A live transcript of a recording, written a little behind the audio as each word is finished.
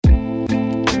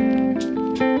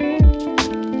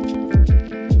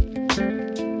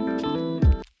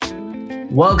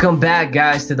Welcome back,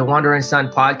 guys, to the Wandering Son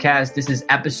podcast. This is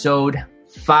episode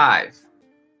 5.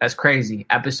 That's crazy.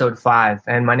 Episode 5.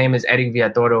 And my name is Eric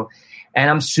Villatoro. And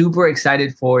I'm super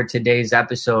excited for today's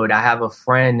episode. I have a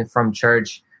friend from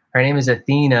church. Her name is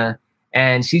Athena.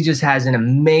 And she just has an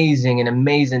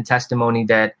amazing testimony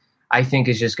that I think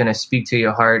is just going to speak to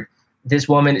your heart. This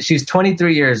woman, she's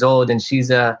 23 years old, and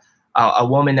she's a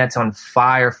woman that's on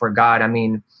fire for God. I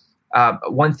mean,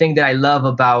 one thing that I love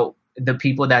about the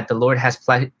people that the Lord has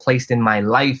placed in my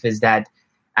life is that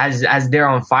as they're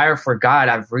on fire for God,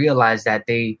 I've realized that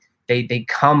they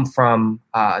come from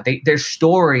their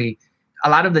story. A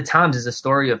lot of the times is a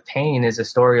story of pain, is a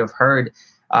story of hurt,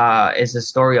 is a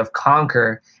story of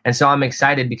conquer. And so I'm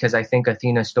excited because I think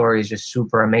Athena's story is just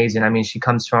super amazing. I mean, she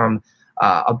comes from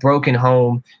a broken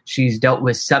home. She's dealt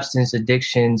with substance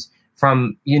addictions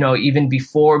from, even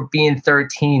before being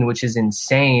 13, which is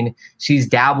insane. She's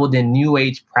dabbled in new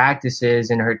age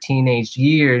practices in her teenage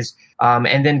years.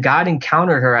 And then God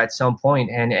encountered her at some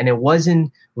point, and it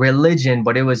wasn't religion,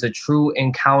 but it was a true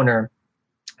encounter.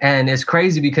 And it's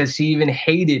crazy because she even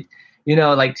hated,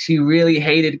 she really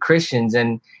hated Christians,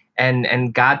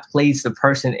 and God placed the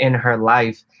person in her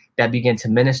life that began to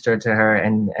minister to her.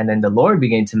 And then the Lord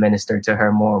began to minister to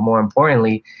her more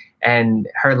importantly. And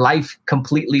her life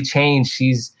completely changed.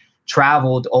 She's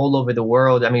traveled all over the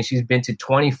world. I mean, she's been to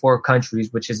 24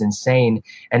 countries, which is insane.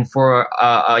 And for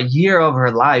a year of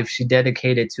her life, she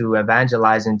dedicated to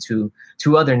evangelizing to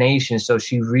other nations. So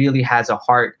she really has a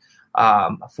heart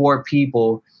for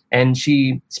people. And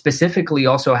she specifically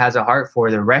also has a heart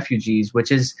for the refugees,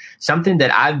 which is something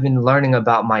that I've been learning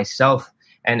about myself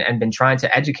and been trying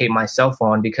to educate myself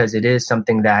on, because it is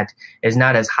something that is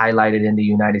not as highlighted in the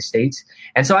United States.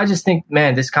 And so I just think,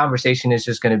 man, this conversation is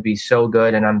just going to be so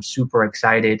good, and I'm super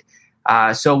excited.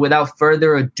 So without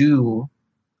further ado,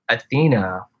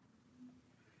 Athena.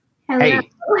 Hello. Hey,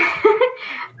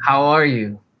 how are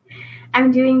you?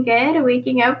 I'm doing good.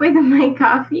 Waking up with my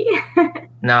coffee.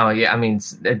 No, yeah, I mean,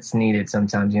 it's needed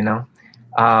sometimes,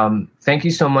 Thank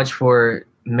you so much for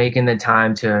making the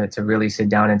time to really sit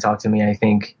down and talk to me. I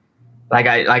think, like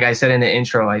I said in the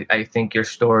intro, I think your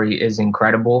story is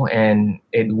incredible and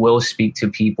it will speak to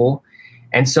people.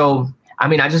 And so, I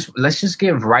mean, let's just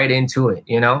get right into it.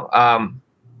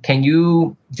 Can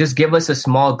you just give us a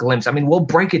small glimpse? I mean, we'll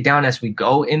break it down as we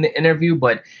go in the interview,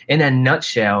 but in a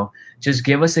nutshell, just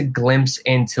give us a glimpse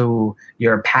into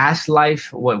your past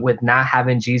life with not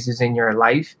having Jesus in your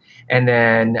life, and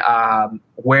then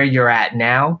where you're at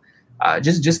now.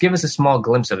 Just give us a small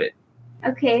glimpse of it.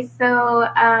 Okay, so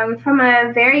from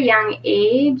a very young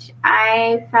age,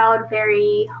 I felt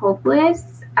very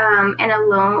hopeless and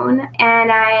alone.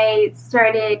 And I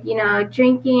started,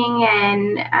 drinking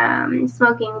and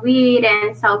smoking weed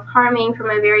and self-harming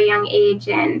from a very young age.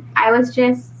 And I was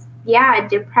just,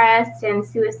 depressed and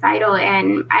suicidal.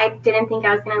 And I didn't think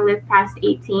I was going to live past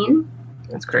 18.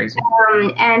 That's crazy.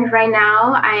 And right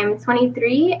now I'm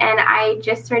 23 and I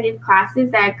just started classes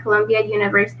at Columbia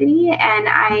University, and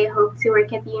I hope to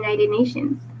work at the United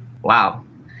Nations. Wow.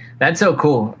 That's so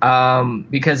cool.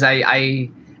 Because I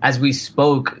as we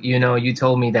spoke, you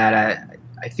told me that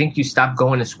I think you stopped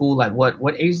going to school. At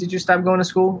what age did you stop going to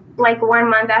school? Like 1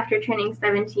 month after turning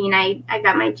 17, I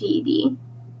got my GED.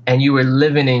 And you were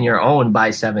living in your own by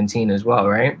 17 as well,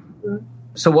 right? Mm-hmm.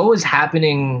 So what was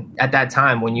happening at that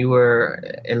time when you were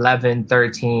 11,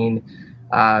 13,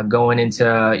 going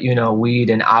into, weed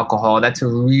and alcohol? That's a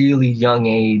really young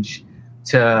age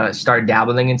to start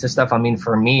dabbling into stuff. I mean,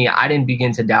 for me, I didn't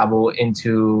begin to dabble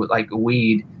into like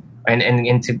weed and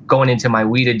into going into my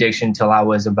weed addiction till I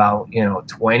was about,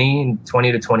 20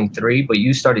 to 23. But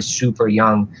you started super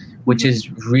young, which is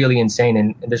really insane.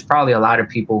 And there's probably a lot of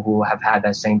people who have had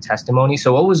that same testimony.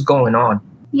 So what was going on?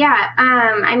 Yeah,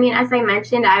 I mean, as I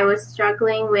mentioned, I was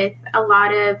struggling with a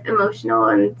lot of emotional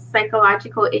and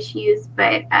psychological issues,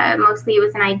 but mostly it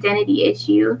was an identity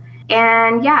issue.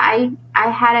 And I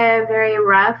had a very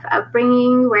rough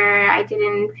upbringing where I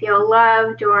didn't feel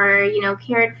loved or,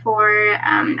 cared for.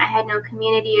 I had no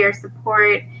community or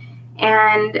support.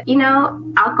 And,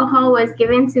 alcohol was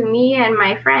given to me and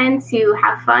my friends to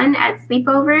have fun at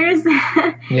sleepovers.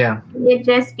 Yeah. It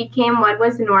just became what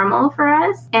was normal for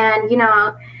us. And,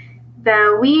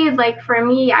 the weed, like for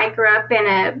me, I grew up in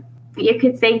a, you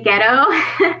could say, ghetto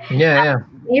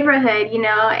neighborhood,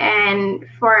 and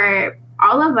for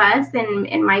all of us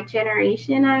in my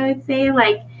generation, I would say,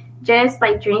 like, just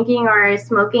like drinking or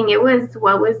smoking, it was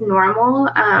what was normal.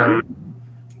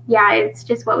 It's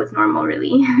just what was normal,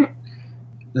 really.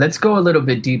 Let's go a little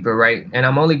bit deeper, right? And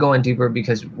I'm only going deeper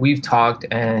because we've talked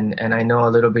and I know a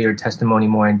little bit of your testimony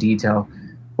more in detail.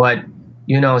 But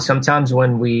sometimes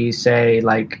when we say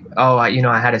like, oh,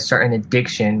 I had a certain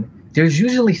addiction, there's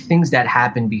usually things that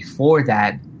happen before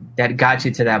that got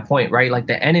you to that point, right? Like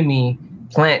the enemy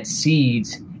plants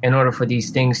seeds in order for these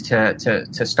things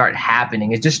to start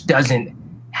happening. It just doesn't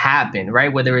happen,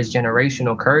 right? Whether it's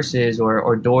generational curses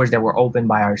or doors that were opened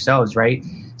by ourselves, right?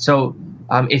 So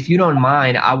if you don't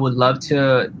mind, I would love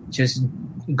to just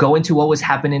go into what was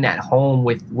happening at home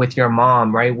with your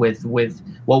mom, right? With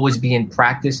what was being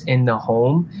practiced in the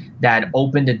home that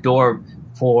opened the door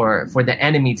for the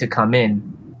enemy to come in.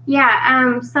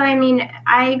 Yeah. So, I mean,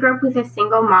 I grew up with a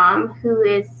single mom who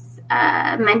is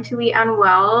mentally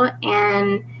unwell,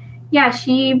 and yeah,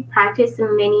 she practiced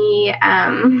many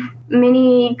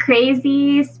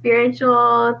crazy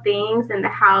spiritual things in the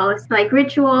house, like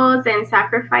rituals and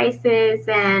sacrifices,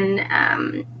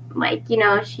 and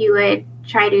she would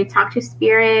try to talk to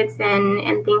spirits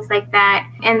and things like that.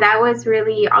 And that was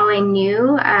really all I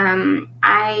knew.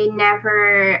 I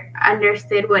never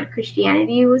understood what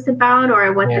Christianity was about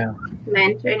or what the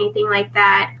meant or anything like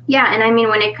that. Yeah, and I mean,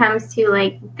 when it comes to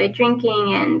like the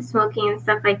drinking and smoking and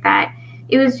stuff like that,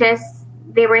 it was just,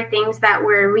 they were things that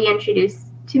were reintroduced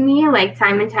to me like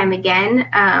time and time again.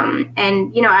 And,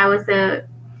 I was a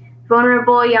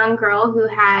vulnerable young girl who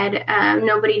had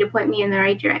nobody to point me in the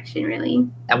right direction, really.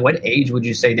 At what age would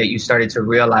you say that you started to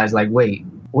realize, like, wait,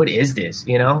 what is this?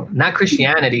 Not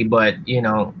Christianity, but,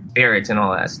 spirits and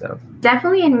all that stuff.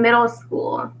 Definitely in middle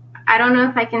school. I don't know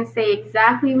if I can say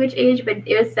exactly which age, but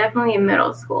it was definitely in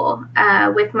middle school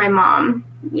with my mom.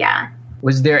 Yeah.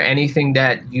 Was there anything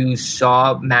that you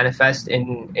saw manifest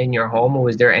in your home, or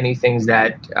was there any things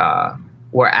that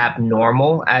were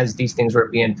abnormal as these things were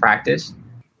being practiced?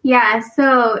 Yeah,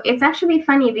 so it's actually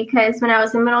funny because when I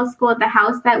was in middle school, the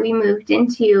house that we moved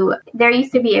into, there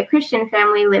used to be a Christian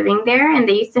family living there, and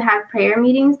they used to have prayer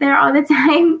meetings there all the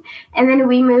time. And then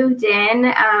we moved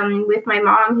in with my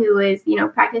mom, who was,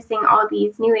 practicing all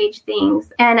these new age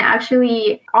things. And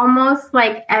actually almost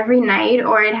like every night,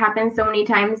 or it happened so many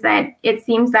times that it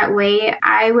seems that way,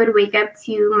 I would wake up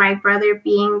to my brother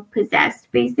being possessed,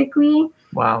 basically.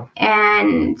 Wow.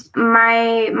 And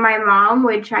my mom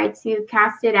would try to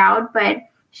cast it out, but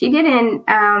she didn't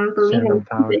believe in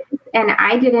Jesus, and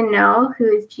I didn't know who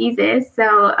is Jesus.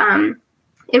 So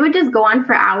it would just go on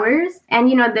for hours. And,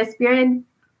 the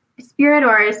spirit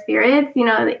or spirits,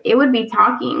 it would be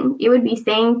talking. It would be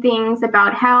saying things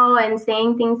about hell and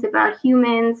saying things about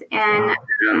humans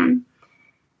and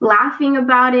laughing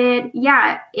about it.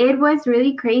 Yeah, it was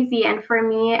really crazy. And for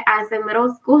me as a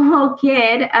middle school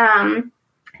kid,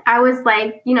 I was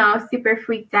like, super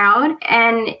freaked out.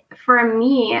 And for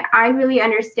me, I really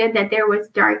understood that there was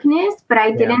darkness, but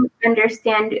I didn't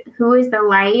understand who is the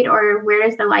light or where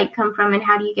does the light come from and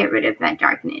how do you get rid of that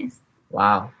darkness?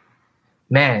 Wow.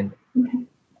 Man,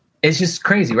 it's just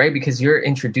crazy, right? Because you're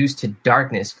introduced to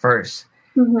darkness first.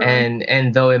 Mm-hmm.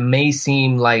 And though it may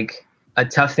seem like a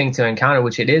tough thing to encounter,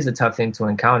 which it is a tough thing to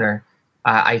encounter,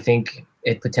 I think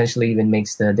it potentially even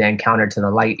makes the encounter to the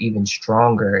light even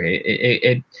stronger.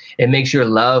 It makes your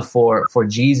love for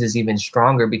Jesus even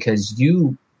stronger because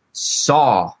you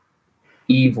saw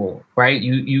evil, right?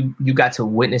 You got to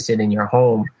witness it in your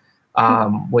home,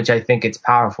 which I think it's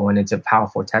powerful, and it's a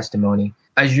powerful testimony.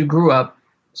 As you grew up,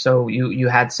 so you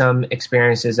had some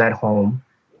experiences at home.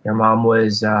 Your mom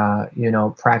was,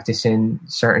 practicing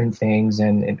certain things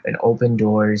and open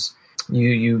doors.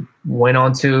 You went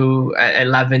on to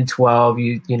 11, 12,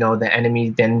 the enemy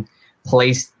then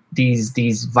placed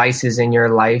these vices in your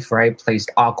life, right?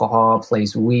 Placed alcohol,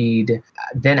 placed weed.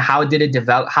 Then how did it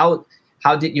develop?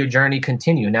 How did your journey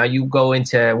continue? Now you go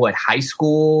into high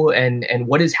school and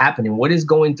what is happening? What is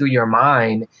going through your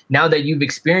mind now that you've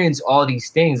experienced all these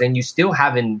things and you still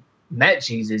haven't met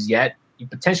Jesus yet? You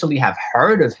potentially have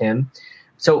heard of him.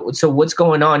 So what's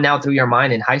going on now through your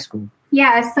mind in high school?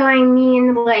 Yeah, so I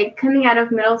mean, like coming out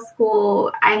of middle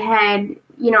school, I had,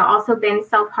 also been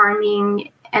self-harming.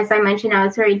 As I mentioned, I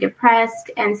was very depressed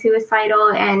and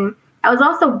suicidal, and I was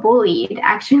also bullied.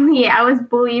 Actually, I was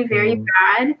bullied very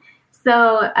bad.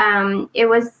 So it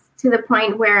was to the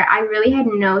point where I really had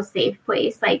no safe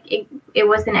place. Like it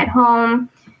wasn't at home,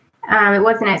 it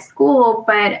wasn't at school,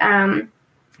 but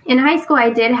in high school, I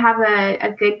did have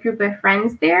a good group of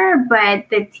friends there, but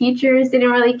the teachers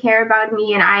didn't really care about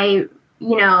me, and I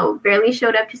barely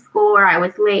showed up to school or I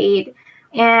was late.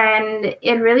 And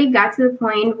it really got to the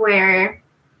point where,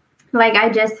 like, I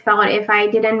just felt if I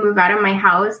didn't move out of my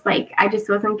house, like, I just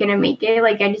wasn't going to make it.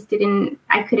 Like,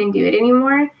 I couldn't do it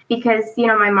anymore because,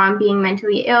 my mom being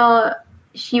mentally ill,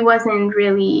 she wasn't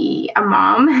really a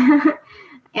mom.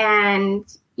 And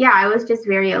yeah, I was just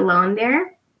very alone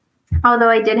there. Although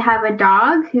I did have a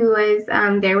dog who was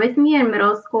there with me in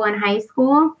middle school and high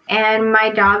school, and my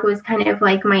dog was kind of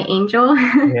like my angel.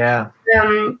 Yeah.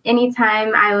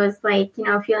 Anytime I was like,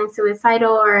 feeling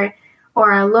suicidal or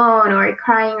alone or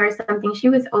crying or something, she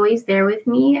was always there with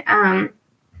me.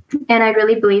 And I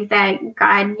really believe that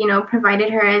God, provided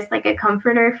her as like a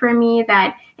comforter for me,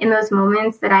 that in those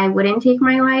moments that I wouldn't take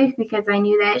my life because I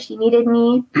knew that she needed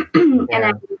me.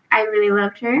 And I really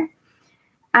loved her.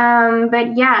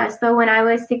 But yeah, so when I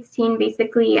was 16,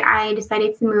 basically I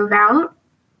decided to move out.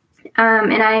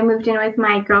 And I moved in with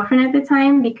my girlfriend at the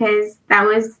time because that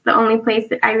was the only place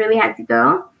that I really had to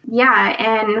go. Yeah.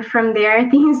 And from there,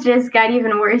 things just got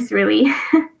even worse, really.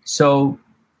 So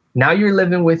now you're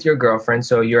living with your girlfriend,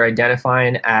 so you're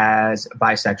identifying as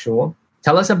bisexual.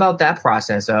 Tell us about that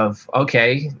process of,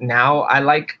 okay, now I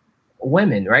like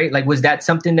women, right? Like, was that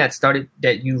something that started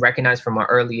that you recognized from an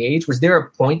early age? Was there a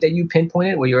point that you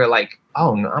pinpointed where you were like,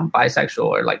 oh, no, I'm bisexual?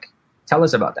 Or like, tell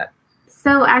us about that.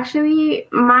 So actually,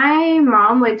 my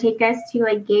mom would take us to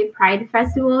like gay pride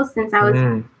festivals since I was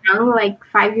young, like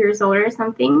 5 years old or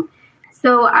something.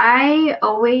 So I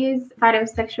always thought of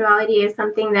sexuality as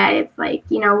something that it's like,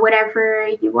 whatever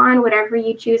you want, whatever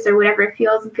you choose, or whatever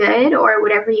feels good, or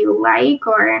whatever you like,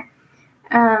 or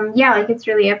like it's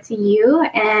really up to you.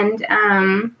 And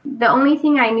the only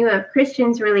thing I knew of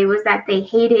Christians really was that they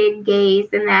hated gays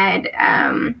and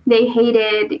that they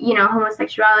hated,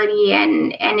 homosexuality.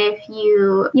 And if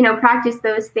you, practice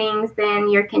those things, then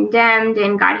you're condemned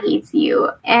and God hates you.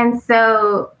 And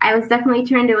so I was definitely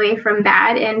turned away from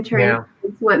that and turned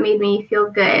towards what made me feel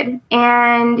good.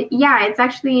 And yeah, it's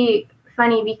actually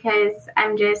funny because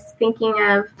I'm just thinking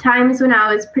of times when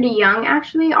I was pretty young,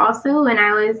 actually, also when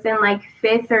I was in like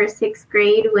 5th or 6th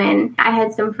grade, when I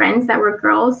had some friends that were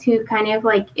girls who kind of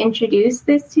like introduced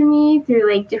this to me through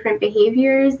like different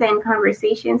behaviors and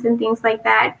conversations and things like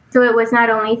that. So it was not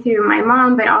only through my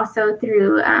mom, but also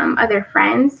through other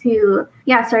friends who,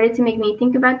 started to make me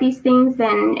think about these things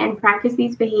and practice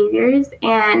these behaviors.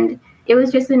 And it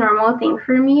was just a normal thing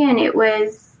for me. And it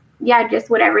was just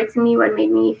whatever to me, what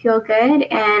made me feel good.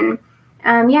 And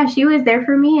she was there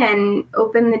for me and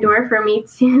opened the door for me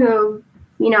to,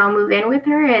 move in with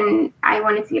her. And I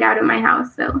wanted to get out of my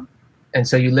house. And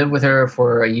so you lived with her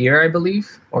for a year, I believe,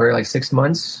 or like 6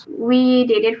 months? We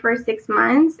dated for 6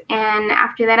 months. And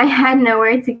after that, I had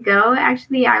nowhere to go.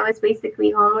 Actually, I was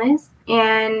basically homeless.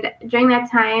 And during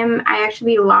that time, I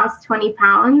actually lost 20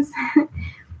 pounds.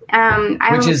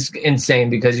 Which is insane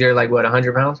because you're like, what,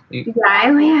 100 pounds? Yeah,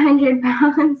 I weigh 100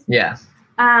 pounds. Yeah.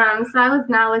 So I was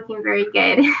not looking very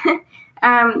good.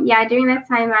 During that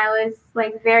time, I was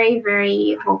like very,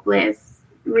 very hopeless,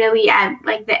 really at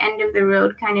like the end of the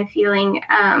road kind of feeling.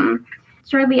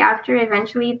 Shortly after,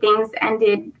 eventually things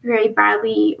ended very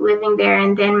badly living there.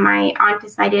 And then my aunt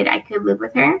decided I could live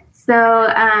with her. So,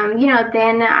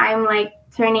 then I'm like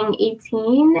turning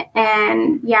 18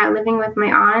 and living with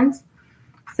my aunt.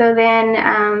 So then,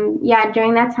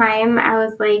 during that time, I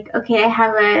was like, okay, I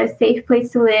have a safe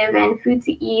place to live and food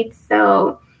to eat.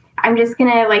 So I'm just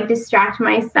going to like distract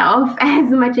myself as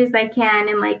much as I can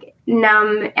and like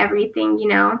numb everything,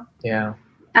 Yeah.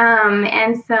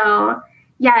 And so,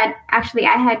 actually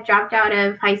I had dropped out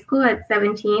of high school at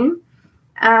 17.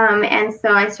 And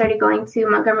so I started going to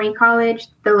Montgomery College,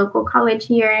 the local college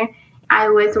here. I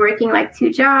was working like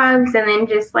 2 jobs and then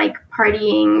just like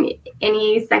partying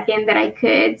any second that I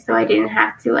could. So I didn't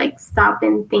have to like stop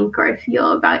and think or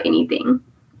feel about anything.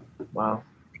 Wow.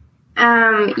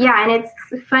 And it's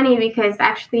funny because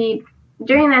actually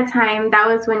during that time, that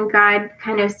was when God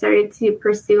kind of started to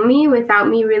pursue me without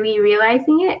me really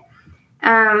realizing it.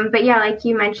 But like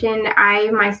you mentioned, I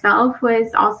myself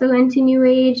was also into New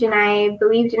Age, and I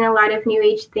believed in a lot of New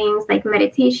Age things like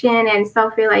meditation and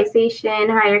self-realization,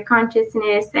 higher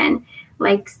consciousness, and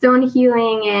like stone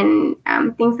healing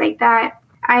and things like that.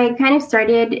 I kind of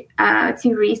started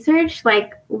to research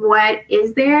like what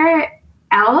is there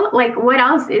else, like what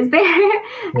else is there,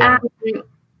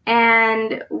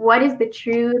 and what is the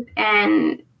truth,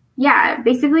 and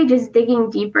basically just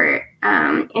digging deeper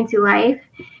into life.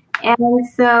 And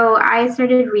so I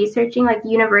started researching like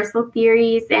universal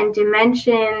theories and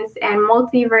dimensions and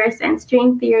multiverse and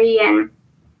string theory and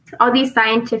all these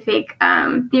scientific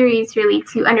theories really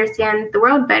to understand the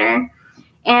world better.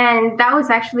 And that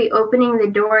was actually opening the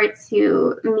door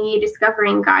to me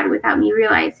discovering God without me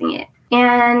realizing it.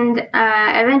 And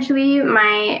eventually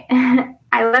I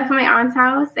left my aunt's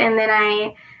house and then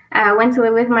I went to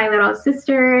live with my little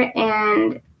sister.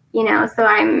 And, so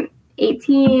I'm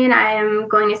 18, I'm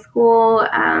going to school,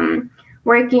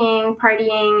 working,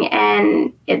 partying,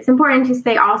 and it's important to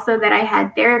say also that I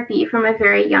had therapy from a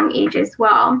very young age as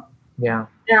well. Yeah.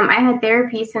 I had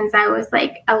therapy since I was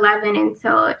like 11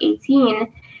 until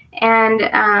 18. And,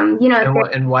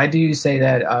 And why do you say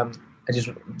that? I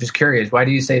just curious. Why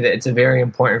do you say that it's very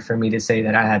important for me to say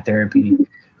that I had therapy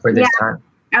for this time?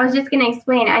 I was just going to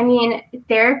explain. I mean,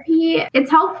 therapy,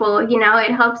 it's helpful.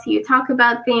 It helps you talk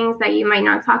about things that you might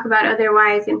not talk about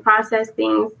otherwise and process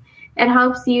things. It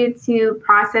helps you to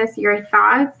process your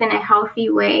thoughts in a healthy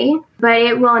way, but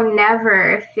it will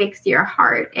never fix your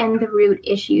heart and the root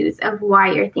issues of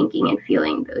why you're thinking and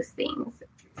feeling those things.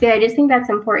 So I just think that's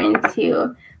important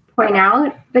to point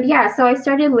out. But yeah, so I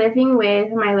started living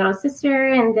with my little sister,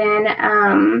 and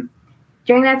then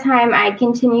during that time, I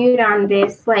continued on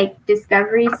this like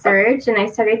discovery search, and I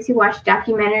started to watch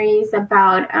documentaries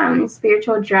about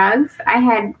spiritual drugs. I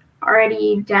had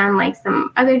already done like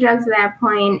some other drugs at that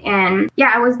point, and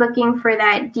I was looking for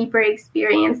that deeper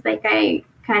experience, like I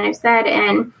kind of said.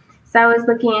 And so I was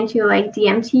looking into like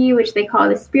DMT, which they call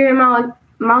the spirit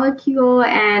molecule,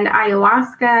 and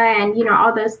ayahuasca, and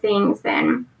all those things.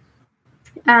 And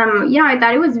I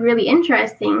thought it was really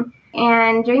interesting.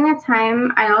 And during that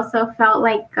time, I also felt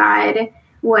like God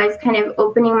was kind of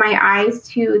opening my eyes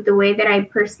to the way that I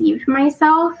perceived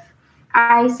myself.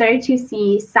 I started to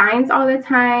see signs all the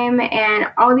time, and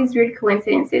all these weird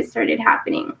coincidences started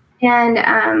happening. And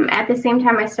at the same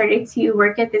time, I started to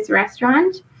work at this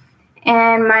restaurant,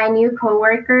 and my new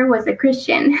coworker was a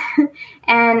Christian.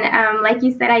 And like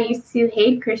you said, I used to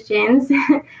hate Christians.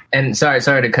 And sorry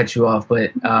to cut you off,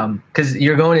 but because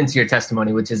you're going into your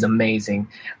testimony, which is amazing,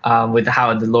 with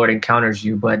how the Lord encounters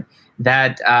you. But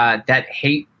that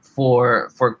hate for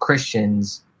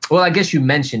Christians, well, I guess you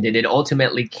mentioned it. It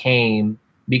ultimately came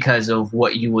because of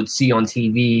what you would see on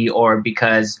TV, or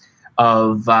because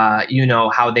of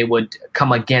how they would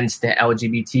come against the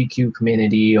LGBTQ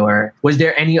community, or was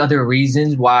there any other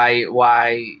reasons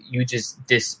why you just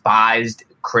despised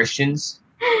Christians?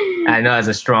 I know that's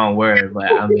a strong word, but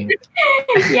I mean,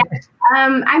 yeah.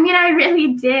 I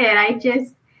really did.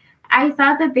 I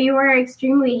thought that they were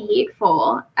extremely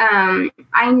hateful.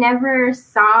 I never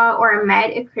saw or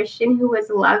met a Christian who was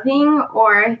loving,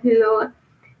 or who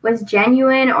was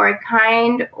genuine or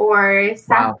kind or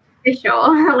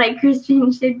sacrificial, like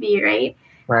Christians should be, right?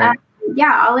 Right.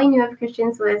 All I knew of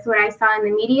Christians was what I saw in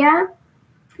the media,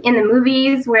 in the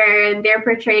movies, where they're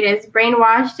portrayed as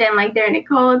brainwashed and like they're in a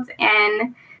cult,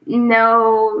 and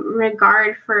no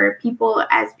regard for people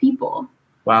as people.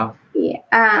 Wow.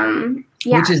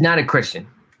 Which is not a Christian.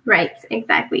 Right,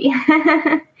 exactly.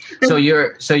 So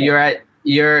they're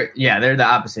the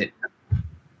opposite.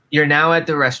 You're now at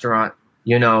the restaurant.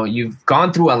 You've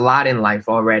gone through a lot in life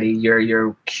already.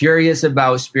 You're curious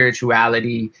about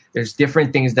spirituality. There's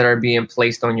different things that are being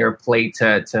placed on your plate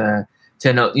to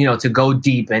know, to go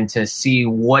deep and to see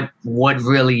what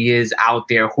really is out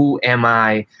there. Who am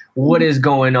I? What is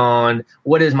going on?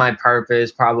 What is my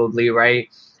purpose? Probably, right?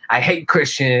 I hate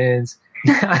Christians.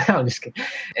 I'm just kidding.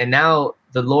 And now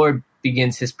the Lord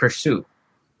begins his pursuit.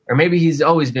 Or maybe he's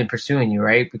always been pursuing you,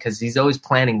 right? Because he's always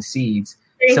planting seeds.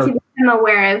 So to become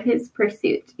aware of his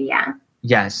pursuit, yeah.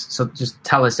 Yes. So just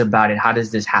tell us about it. How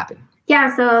does this happen?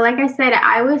 Yeah, so like I said,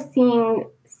 I was seeing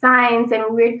signs and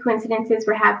weird coincidences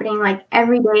were happening like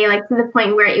every day, like to the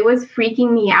point where it was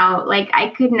freaking me out. Like I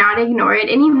could not ignore it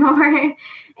anymore.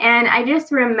 And I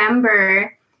just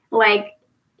remember like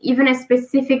even a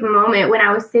specific moment when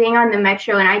I was sitting on the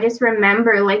metro, and I just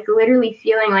remember like literally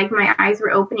feeling like my eyes were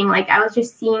opening. Like I was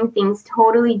just seeing things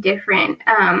totally different,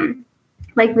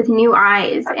 like with new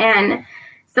eyes. And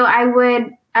so I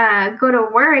would go to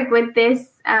work with this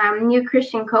new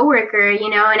Christian coworker,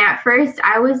 and at first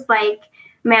I was like,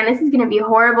 man, this is going to be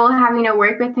horrible having to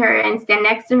work with her and stand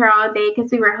next to her all day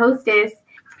because we were hostess.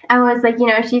 I was like,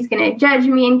 she's going to judge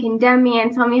me and condemn me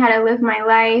and tell me how to live my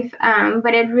life.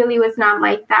 But it really was not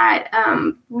like that.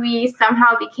 We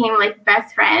somehow became like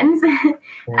best friends.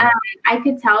 Yeah. I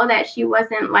could tell that she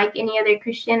wasn't like any other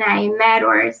Christian I met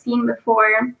or seen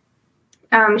before.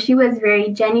 She was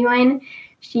very genuine.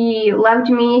 She loved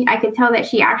me. I could tell that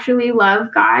she actually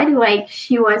loved God. Like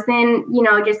she wasn't,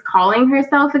 just calling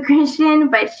herself a Christian,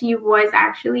 but she was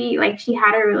actually like she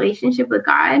had a relationship with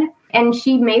God. And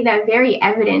she made that very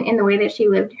evident in the way that she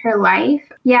lived her life.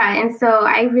 Yeah. And so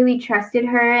I really trusted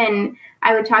her, and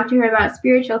I would talk to her about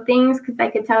spiritual things because I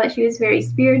could tell that she was very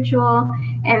spiritual.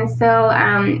 And so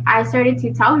I started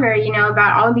to tell her,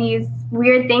 about all these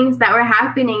weird things that were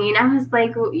happening. I was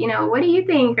like, what do you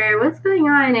think? Or what's going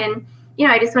on? And,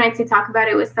 I just wanted to talk about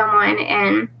it with someone.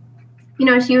 And,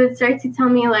 she would start to tell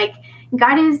me like,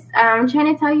 God is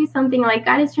trying to tell you something, like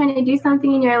God is trying to do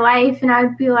something in your life. And I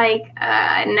would be like,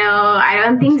 no, I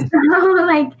don't think so.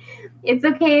 Like, it's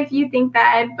okay if you think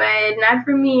that, but not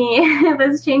for me.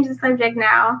 Let's change the subject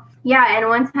now. Yeah, and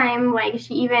one time, like,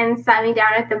 she even sat me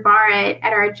down at the bar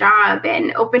at our job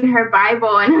and opened her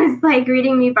Bible and was, like,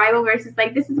 reading me Bible verses,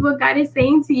 like, this is what God is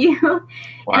saying to you.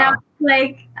 Wow. And I was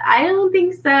like, I don't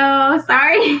think so.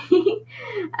 Sorry.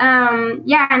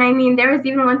 Yeah, and I mean, there was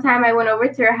even one time I went over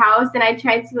to her house and I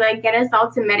tried to, like, get us all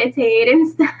to meditate and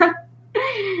stuff.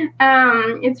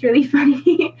 It's really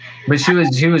funny. But she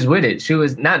was with it. She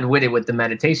was not with it with the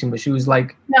meditation, but she was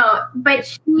like, no, but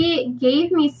she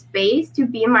gave me space to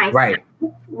be myself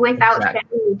without shutting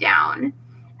me down.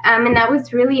 And that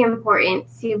was really important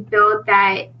to build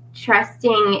that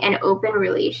trusting and open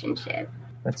relationship.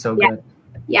 That's so good.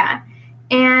 Yeah.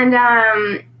 And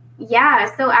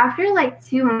so after like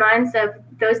 2 months of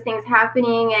those things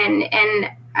happening and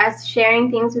us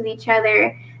sharing things with each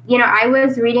other, you know, I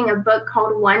was reading a book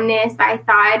called Oneness. I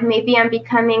thought maybe I'm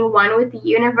becoming one with the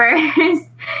universe.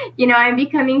 You know, I'm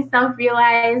becoming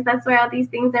self-realized. That's why all these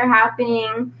things are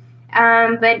happening.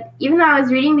 But even though I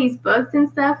was reading these books and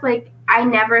stuff, like, I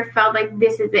never felt like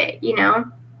this is it, you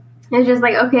know? It was just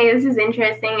like, okay, this is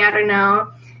interesting. I don't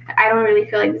know. I don't really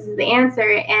feel like this is the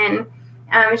answer. And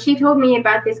she told me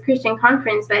about this Christian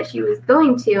conference that she was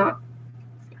going to.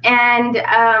 And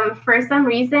for some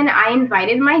reason, I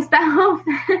invited myself.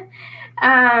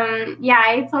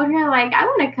 I told her, like, I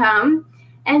want to come.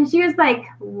 And she was like,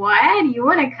 what? You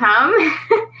want to come?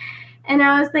 And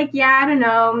I was like, yeah, I don't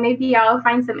know. Maybe I'll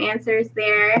find some answers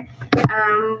there.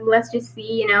 Let's just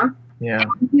see, you know? Yeah.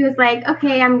 And he was like,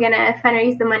 okay, I'm going to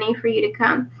fundraise the money for you to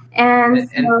come. And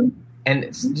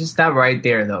just that right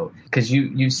there, though, because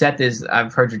you said this,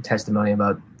 I've heard your testimony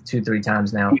about 2-3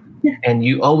 times now, and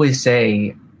you always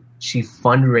say she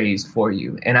fundraised for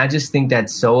you. And I just think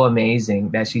that's so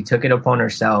amazing that she took it upon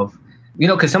herself, you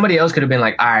know, because somebody else could have been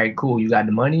like, all right, cool, you got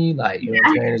the money, like, you know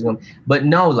what I'm saying? But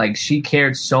no, like, she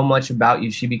cared so much about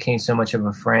you. She became so much of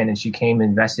a friend, and she came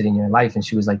invested in your life. And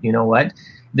she was like, you know what?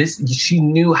 She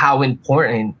knew how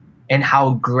important and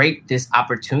how great this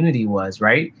opportunity was,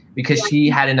 right? Because she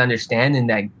had an understanding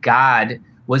that God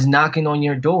was knocking on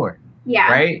your door,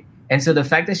 right? And so the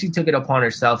fact that she took it upon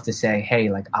herself to say, hey,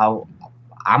 like,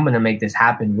 I'm going to make this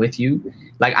happen with you.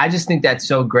 Like, I just think that's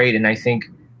so great. And I think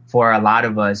for a lot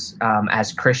of us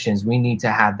as Christians, we need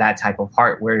to have that type of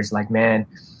heart where it's like, man,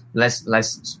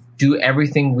 let's do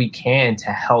everything we can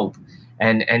to help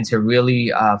and to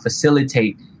really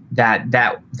facilitate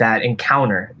that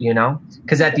encounter, you know,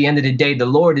 because at the end of the day, the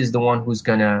Lord is the one who's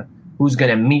gonna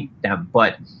meet them,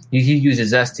 but he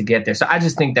uses us to get there. So I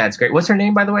just think that's great. What's her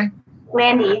name, by the way?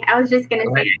 Landy. I was just gonna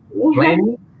say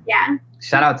Landy. Yeah.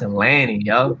 Shout out to Lanny,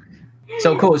 yo.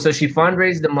 So cool. So she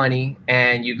fundraised the money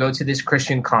and you go to this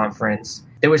Christian conference.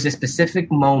 There was a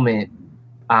specific moment.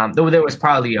 There was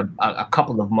probably a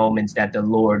couple of moments that the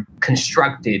Lord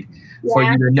constructed for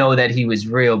you to know that he was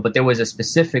real. But there was a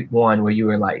specific one where you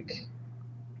were like,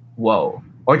 whoa.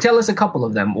 Or tell us a couple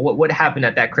of them. What happened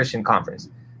at that Christian conference?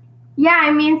 Yeah,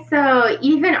 I mean, so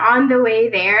even on the way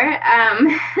there,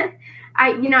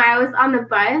 I was on the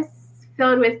bus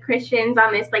filled with Christians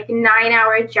on this like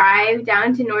 9-hour drive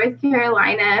down to North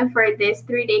Carolina for this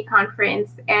 3-day conference.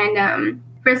 And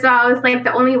first of all, I was like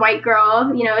the only white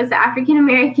girl, you know, it was the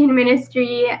African-American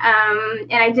ministry.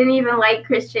 And I didn't even like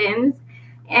Christians.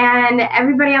 And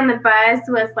everybody on the bus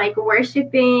was like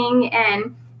worshiping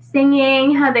and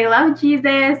singing how they love Jesus.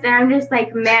 And I'm just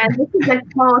like, man, this is a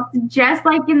cult just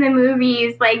like in the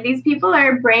movies. Like, these people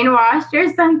are brainwashed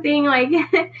or something. Like,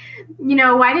 you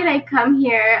know, why did I come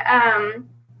here?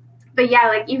 But yeah,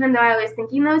 like, even though I was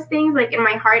thinking those things, like in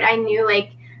my heart, I knew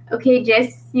like, okay,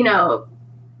 just, you know,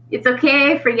 it's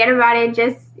okay. Forget about it.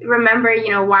 Just remember,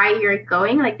 you know, why you're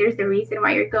going. Like, there's a reason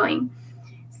why you're going.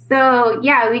 So,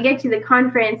 yeah, we get to the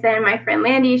conference and my friend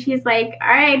Landy, she's like, all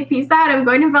right, peace out. I'm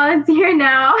going to volunteer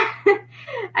now.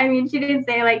 I mean, she didn't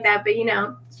say it like that, but, you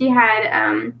know, she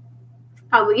had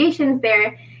obligations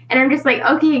there. And I'm just like,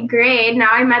 okay, great. Now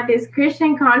I'm at this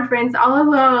Christian conference all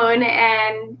alone.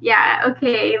 And, yeah,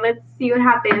 okay, let's see what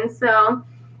happens. So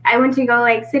I went to go,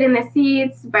 like, sit in the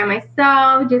seats by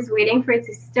myself, just waiting for it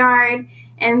to start.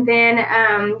 And then,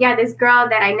 this girl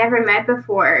that I never met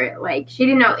before, like, she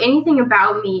didn't know anything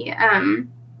about me.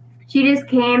 She just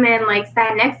came and, like,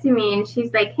 sat next to me, and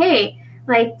she's like, hey,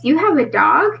 like, do you have a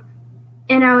dog?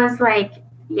 And I was like,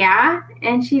 yeah.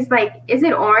 And she's like, is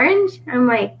it orange? I'm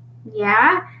like,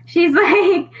 yeah. She's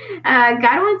like,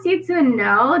 God wants you to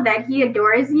know that he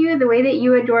adores you the way that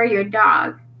you adore your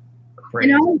dog. Great.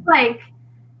 And I was like,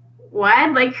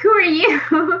 what? Like, who are you?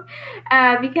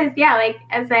 Because, yeah, like,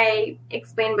 as I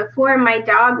explained before, my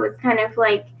dog was kind of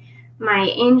like my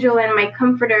angel and my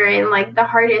comforter in like the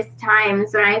hardest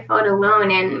times when I felt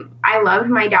alone. And I loved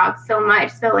my dog so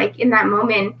much. So like in that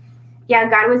moment, yeah,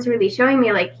 God was really showing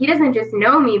me like he doesn't just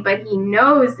know me, but he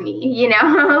knows me, you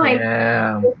know, like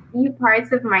a few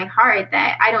parts of my heart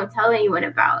that I don't tell anyone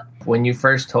about. When you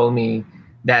first told me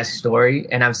that story,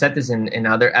 and I've said this in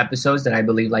other episodes, that I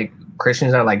believe like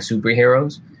Christians are like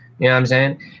superheroes, you know what I'm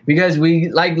saying? Because we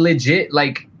like legit,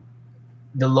 like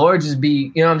the Lord just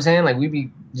be, you know what I'm saying? Like we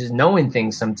be just knowing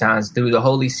things sometimes through the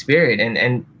Holy Spirit.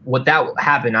 And what that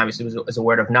happened, obviously, was a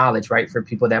word of knowledge, right? For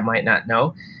people that might not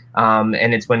know.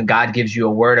 And it's when God gives you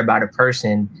a word about a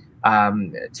person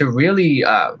to really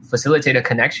facilitate a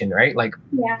connection, right? Like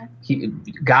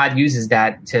God uses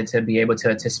that to be able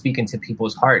to speak into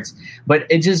people's hearts. But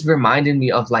it just reminded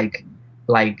me of like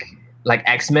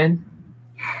X-Men.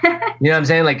 You know what I'm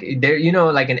saying? Like there, you know,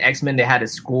 like in X-Men, they had a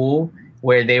school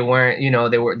where they weren't, you know,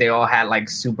 they all had like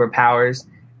superpowers.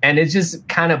 And it just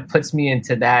kind of puts me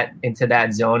into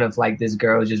that zone of like this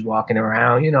girl just walking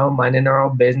around, you know, minding her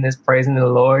own business, praising the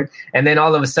Lord. And then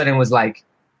all of a sudden was like,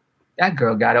 that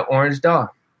girl got an orange dog.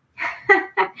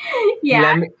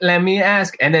 Yeah. Let me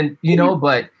ask. And then, you know,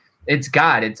 but it's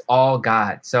God. It's all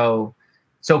God. So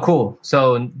cool.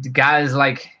 So the guy is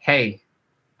like, hey,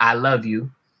 I love you.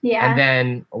 Yeah. And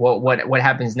then what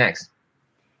happens next?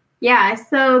 Yeah,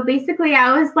 so basically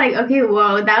I was like, okay,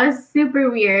 whoa, that was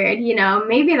super weird. You know,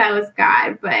 maybe that was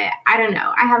God, but I don't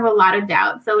know. I have a lot of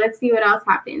doubt. So let's see what else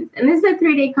happens. And this is a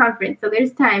 3-day conference, so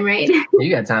there's time, right?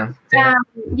 You got time.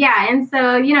 Yeah. And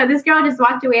so, you know, this girl just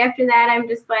walked away after that. I'm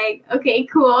just like, okay,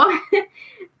 cool.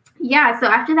 Yeah, so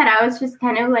after that, I was just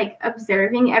kind of like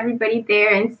observing everybody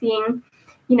there and seeing,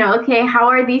 you know, okay, how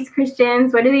are these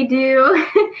Christians? What do they do?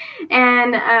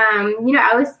 And, you know,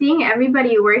 I was seeing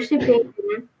everybody worshiping.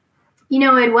 You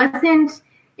know, it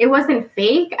wasn't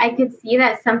fake. I could see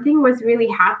that something was really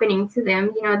happening to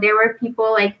them. You know, there were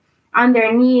people like on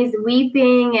their knees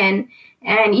weeping, and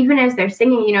even as they're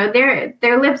singing, you know,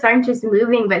 their lips aren't just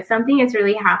moving, but something is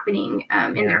really happening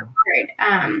in their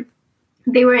heart.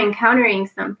 They were encountering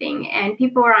something, and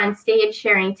people were on stage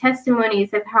sharing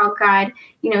testimonies of how God,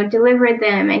 you know, delivered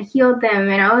them and healed them.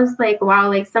 And I was like, wow,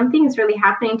 like something is really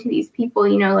happening to these people,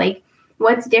 you know, like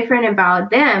what's different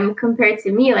about them compared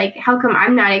to me? Like, how come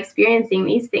I'm not experiencing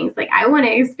these things? Like, I want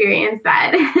to experience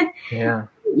that. Yeah.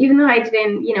 Even though I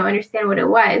didn't, you know, understand what it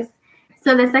was.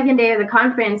 So the second day of the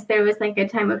conference, there was like a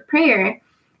time of prayer,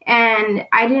 and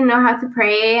I didn't know how to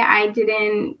pray. I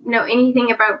didn't know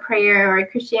anything about prayer or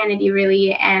Christianity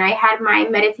really. And I had my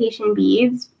meditation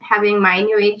beads, having my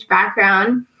New Age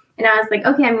background. And I was like,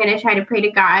 okay, I'm going to try to pray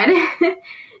to God.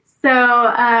 So,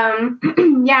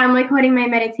 yeah, I'm like holding my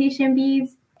meditation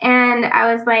beads, and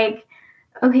I was like,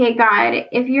 okay, God,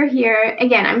 if you're here,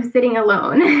 again, I'm sitting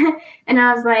alone. And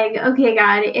I was like, okay,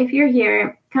 God, if you're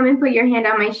here, come and put your hand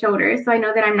on my shoulder so I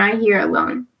know that I'm not here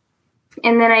alone.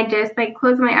 And then I just like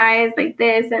closed my eyes like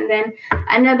this. And then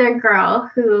another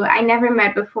girl who I never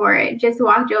met before just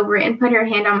walked over and put her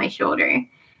hand on my shoulder.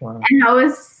 Wow. And I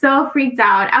was so freaked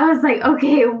out. I was like,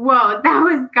 okay, whoa, that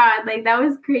was God. Like, that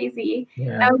was crazy.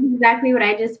 Yeah. That was exactly what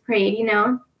I just prayed, you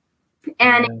know?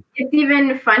 And it's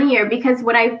even funnier because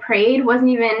what I prayed wasn't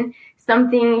even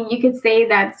something you could say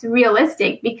that's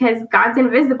realistic, because God's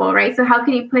invisible, right? So how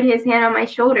could he put his hand on my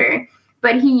shoulder?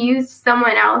 But he used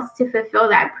someone else to fulfill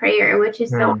that prayer, which is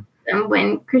so awesome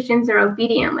when Christians are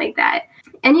obedient like that.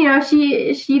 And, you know,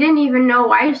 she didn't even know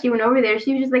why she went over there.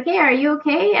 She was just like, hey, are you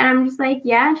okay? And I'm just like,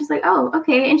 yeah. And she's like, oh,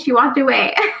 okay. And she walked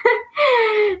away.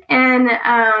 And,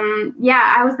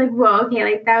 yeah, I was like, whoa, okay,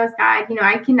 like that was God. You know,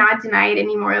 I cannot deny it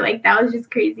anymore. Like, that was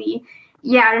just crazy.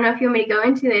 Yeah, I don't know if you want me to go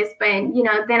into this, but, you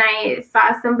know, then I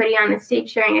saw somebody on the stage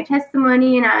sharing a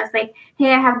testimony, and I was like,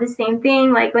 hey, I have the same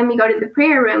thing. Like, let me go to the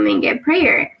prayer room and get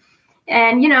prayer.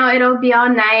 And, you know, it'll be all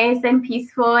nice and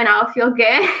peaceful and I'll feel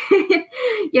good.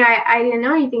 You know, I didn't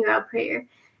know anything about prayer.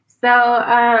 So,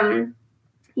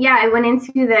 yeah, I went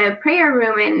into the prayer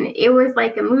room and it was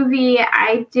like a movie.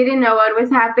 I didn't know what was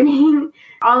happening.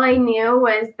 All I knew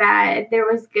was that there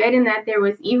was good and that there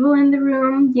was evil in the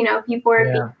room. You know, people were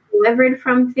being delivered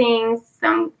from things.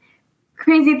 Some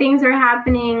crazy things are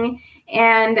happening.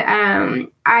 And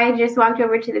I just walked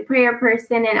over to the prayer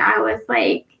person and I was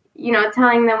like, you know,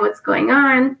 telling them what's going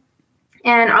on.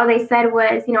 And all they said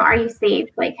was, you know, are you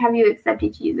saved? Like, have you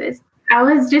accepted Jesus? I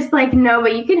was just like, no,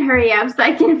 but you can hurry up so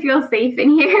I can feel safe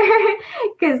in here.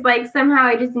 Because, like, somehow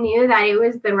I just knew that it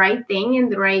was the right thing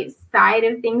and the right side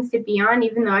of things to be on,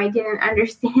 even though I didn't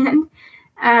understand.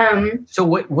 So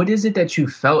what is it that you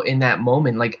felt in that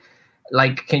moment?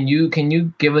 Like, can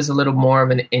you give us a little more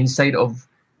of an insight of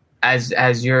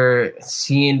as you're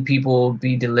seeing people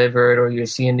be delivered, or you're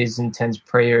seeing these intense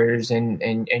prayers,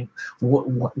 and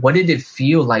what did it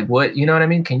feel like? What, you know what I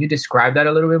mean? Can you describe that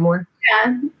a little bit more?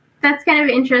 Yeah, that's kind of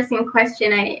an interesting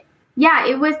question. It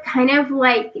was kind of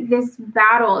like this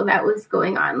battle that was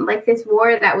going on, like this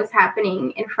war that was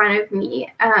happening in front of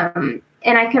me. And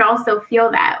I could also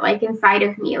feel that, like, inside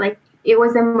of me, like it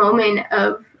was a moment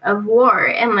of war,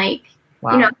 and like,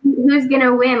 wow. You know, who's going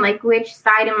to win? Like, which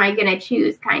side am I going to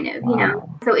choose, kind of, wow. You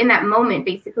know? So in that moment,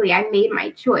 basically, I made my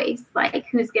choice, like,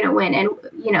 who's going to win, and,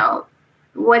 you know,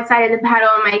 what side of the battle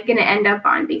am I going to end up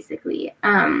on, basically.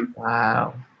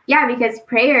 Wow. Yeah, because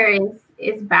prayer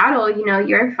is battle, you know,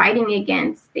 you're fighting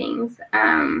against things.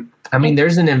 I mean,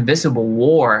 there's an invisible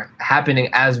war happening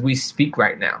as we speak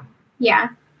right now. Yeah,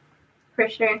 for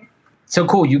sure. So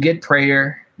cool. You get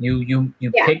prayer. You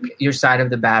pick your side of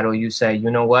the battle. You say,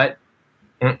 you know what?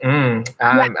 I'm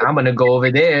gonna go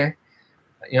over there.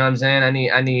 You know what I'm saying? I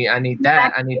need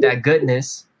that. I need that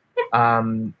goodness.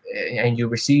 And you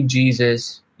receive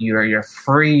Jesus. You're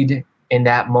freed in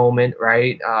that moment,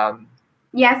 right?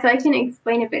 Yeah, so I can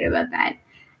explain a bit about that.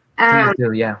 Please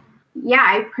do, yeah. Yeah,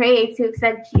 I prayed to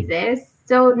accept Jesus.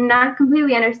 So not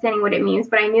completely understanding what it means,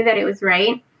 but I knew that it was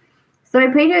right. So I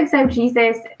prayed to accept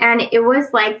Jesus, and it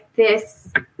was like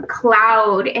this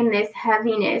cloud and this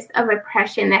heaviness of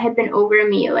oppression that had been over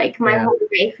me. Like my whole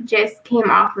life just came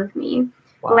off of me.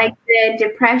 Wow. Like the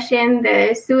depression,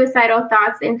 the suicidal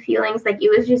thoughts and feelings, like it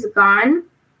was just gone.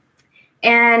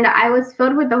 And I was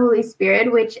filled with the Holy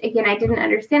Spirit, which, again, I didn't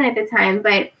understand at the time,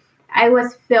 but I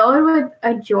was filled with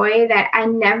a joy that I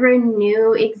never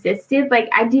knew existed. Like,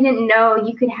 I didn't know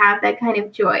you could have that kind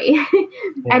of joy. Yeah.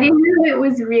 I didn't know it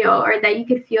was real, or that you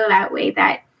could feel that way,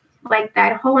 that, like,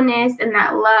 that wholeness and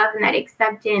that love and that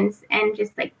acceptance and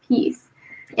just, like, peace.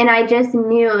 And I just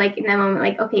knew, like, in that moment,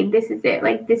 like, okay, this is it.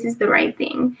 Like, this is the right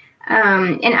thing.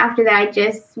 And after that, I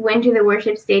just went to the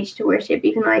worship stage to worship,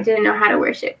 even though I didn't know how to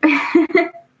worship.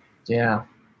 Yeah.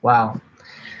 Wow.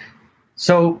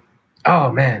 So,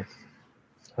 oh man,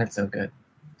 that's so good.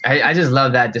 I just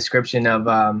love that description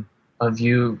of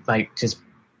you, like, just,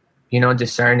 you know,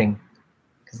 discerning,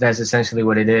 because that's essentially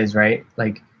what it is, right?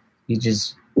 Like, you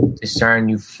just discern,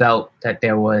 you felt that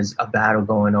there was a battle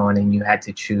going on and you had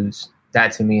to choose.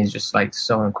 That to me is just like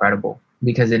so incredible,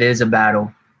 because it is a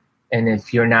battle. And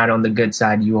if you're not on the good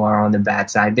side, you are on the bad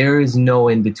side. There is no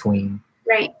in between.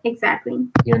 Right, exactly.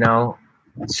 You know,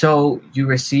 so you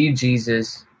receive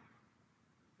Jesus.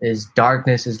 His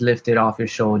darkness is lifted off your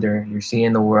shoulder. You're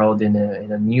seeing the world in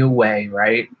a new way,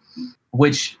 right?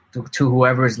 Which to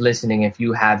whoever is listening, if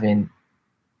you haven't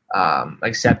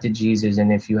accepted Jesus,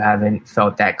 and if you haven't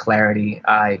felt that clarity,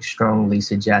 I strongly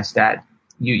suggest that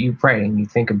you pray and you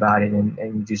think about it, and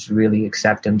you just really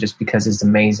accept him, just because it's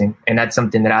amazing. And that's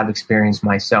something that I've experienced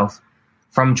myself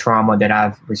from trauma that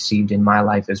I've received in my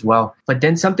life as well. But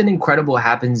then something incredible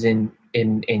happens in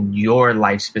your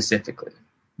life specifically.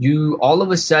 You all of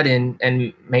a sudden,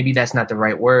 and maybe that's not the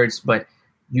right words, but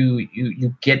you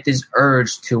get this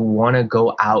urge to want to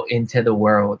go out into the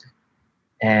world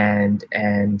and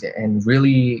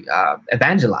really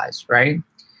evangelize, right?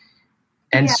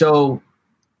 And so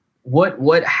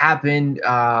what happened?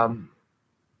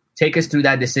 Take us through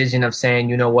that decision of saying,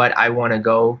 you know what, I want to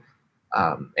go.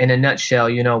 In a nutshell,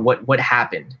 you know, what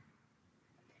happened?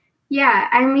 Yeah,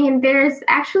 I mean, there's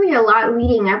actually a lot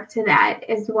leading up to that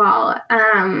as well.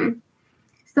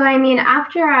 So, I mean,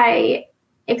 after I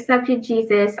accepted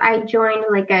Jesus, I joined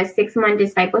like a 6-month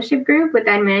discipleship group with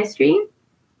that ministry.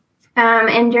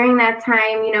 And during that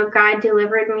time, you know, God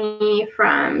delivered me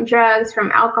from drugs,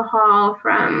 from alcohol,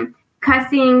 from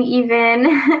cussing even.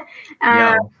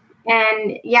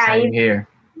 And yeah, same here.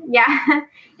 Yeah.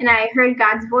 And I heard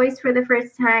God's voice for the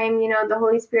first time, you know, the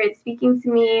Holy Spirit speaking to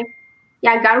me.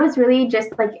 Yeah, God was really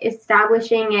just like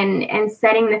establishing and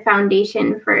setting the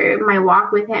foundation for my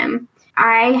walk with him.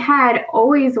 I had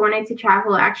always wanted to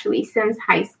travel actually since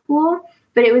high school,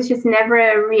 but it was just never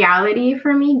a reality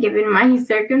for me given my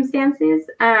circumstances.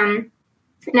 And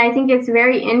I think it's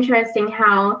very interesting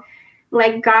how,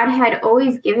 like, God had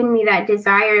always given me that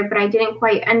desire, but I didn't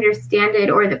quite understand it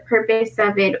or the purpose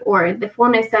of it or the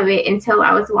fullness of it until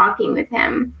I was walking with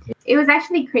him. It was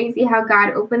actually crazy how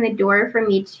God opened the door for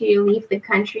me to leave the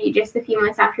country just a few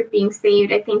months after being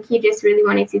saved. I think he just really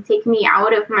wanted to take me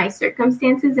out of my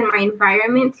circumstances and my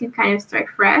environment to kind of start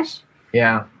fresh.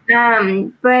 Yeah.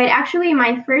 But actually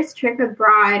my first trip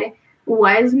abroad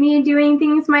was me doing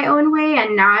things my own way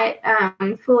and not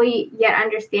fully yet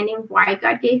understanding why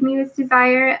God gave me this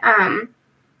desire.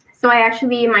 So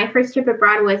my first trip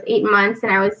abroad was 8 months,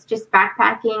 and I was just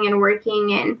backpacking and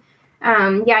working and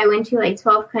I went to like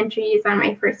 12 countries on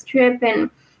my first trip. And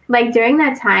like during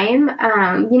that time,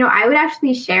 I would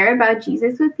actually share about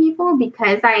Jesus with people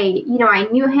because I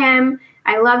knew him.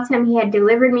 I loved him. He had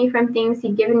delivered me from things.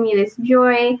 He'd given me this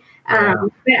joy.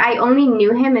 But I only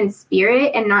knew him in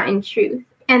spirit and not in truth.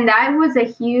 And that was a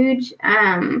huge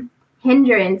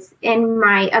hindrance in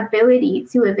my ability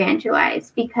to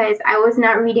evangelize because I was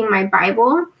not reading my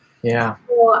Bible. Yeah.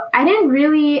 So I didn't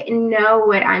really know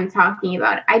what I'm talking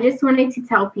about. I just wanted to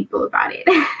tell people about it.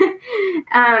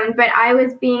 But I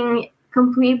was being a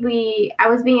complete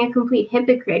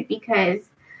hypocrite because,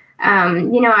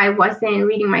 I wasn't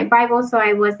reading my Bible. So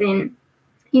I wasn't,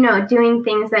 doing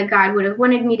things that God would have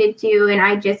wanted me to do. And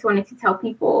I just wanted to tell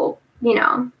people,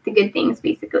 the good things,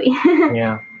 basically.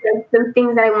 Yeah. the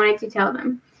things that I wanted to tell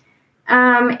them.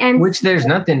 And which there's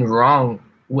nothing wrong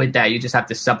with that. You just have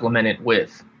to supplement it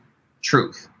with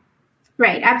truth.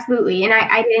 Right. Absolutely. And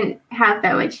I didn't have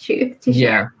that much truth to share.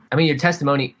 Yeah. I mean, your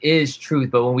testimony is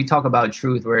truth, but when we talk about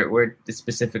truth, we're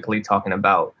specifically talking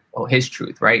about his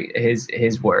truth, right?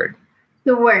 His word.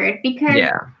 The word. Because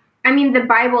the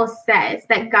Bible says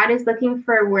that God is looking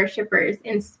for worshipers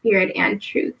in spirit and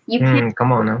truth. You can't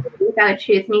come on now. Without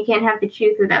truth, and you can't have the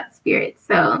truth without spirit.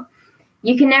 So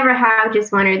you can never have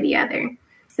just one or the other.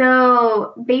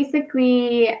 So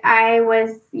basically, I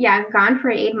was gone for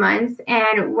 8 months,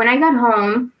 and when I got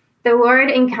home, the Lord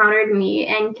encountered me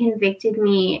and convicted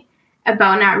me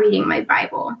about not reading my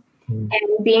Bible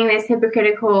and being this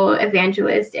hypocritical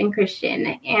evangelist and Christian.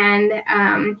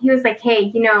 And he was like,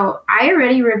 hey, I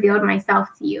already revealed myself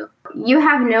to you. You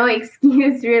have no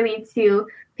excuse really to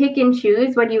pick and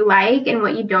choose what you like and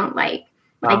what you don't like.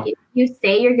 Wow. Like if you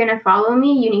say you're going to follow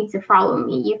me, you need to follow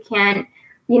me. You can't,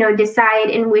 decide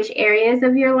in which areas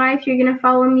of your life you're going to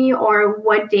follow me or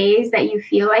what days that you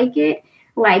feel like it.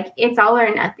 Like it's all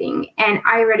or nothing. And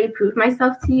I already proved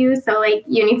myself to you. So like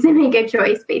you need to make a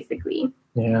choice basically.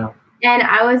 Yeah. And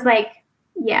I was like,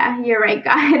 yeah, you're right,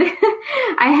 God.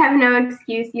 I have no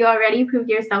excuse. You already proved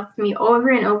yourself to me over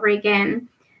and over again.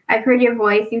 I've heard your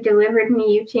voice. You delivered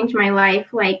me. You've changed my life.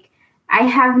 Like I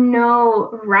have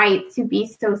no right to be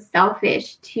so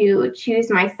selfish to choose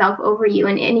myself over you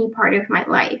in any part of my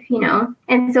life,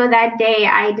 And so that day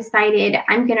I decided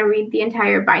I'm going to read the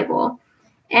entire Bible.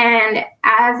 And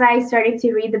as I started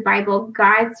to read the Bible,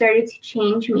 God started to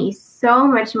change me so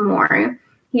much more.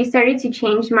 He started to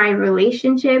change my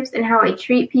relationships and how I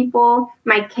treat people,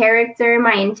 my character,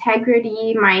 my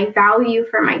integrity, my value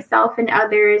for myself and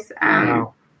others.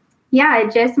 Wow.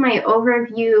 Just my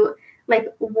overview, my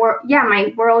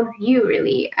worldview,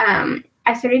 really.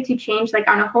 I started to change like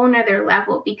on a whole nother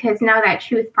level because now that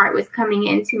truth part was coming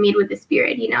in to meet with the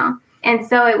Spirit, And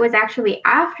so it was actually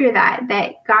after that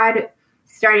God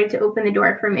started to open the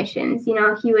door for missions. He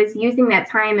was using that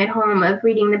time at home of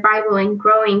reading the Bible and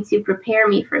growing to prepare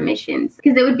me for missions.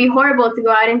 Because it would be horrible to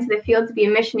go out into the field to be a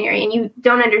missionary and you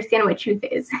don't understand what truth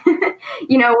is.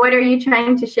 What are you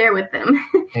trying to share with them?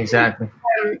 Exactly.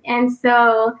 And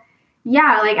so,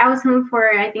 I was home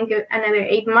for, I think, another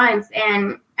 8 months.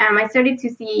 And I started to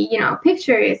see,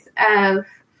 pictures of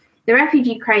the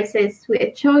refugee crisis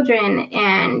with children.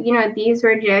 And, these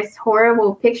were just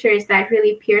horrible pictures that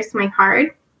really pierced my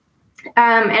heart.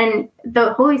 And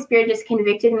the Holy Spirit just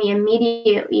convicted me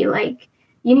immediately, like,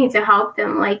 you need to help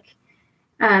them. Like,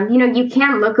 you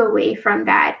can't look away from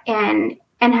that and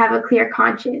have a clear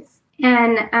conscience.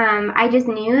 And I just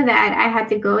knew that I had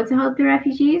to go to help the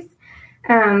refugees.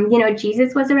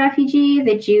 Jesus was a refugee.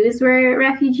 The Jews were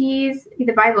refugees.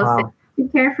 The Bible says to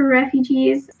care for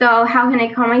refugees. So how can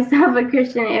I call myself a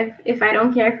Christian if I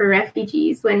don't care for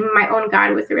refugees when my own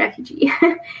God was a refugee?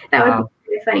 That would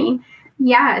be really funny.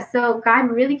 Yeah, so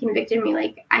God really convicted me,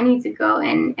 like, I need to go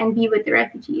and be with the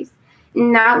refugees.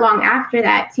 Not long after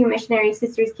that, 2 missionary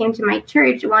sisters came to my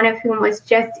church, one of whom was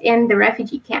just in the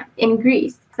refugee camp in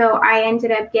Greece. So I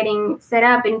ended up getting set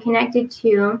up and connected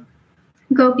to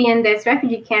go be in this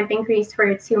refugee camp in Greece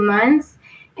for 2 months.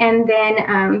 And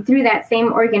then through that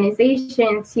same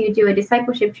organization to do a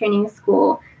discipleship training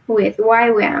school with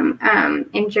YWAM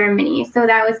in Germany. So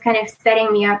that was kind of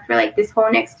setting me up for like this whole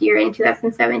next year in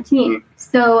 2017.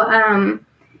 So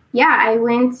I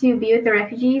went to be with the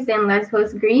refugees in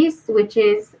Lesbos, Greece, which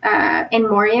is in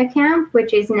Moria camp,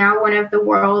 which is now one of the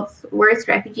world's worst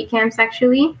refugee camps,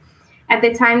 actually. At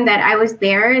the time that I was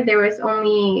there was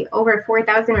only over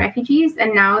 4,000 refugees,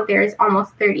 and now there's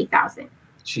almost 30,000.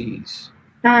 Jeez.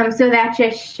 So that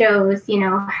just shows,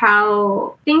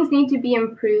 how things need to be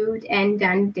improved and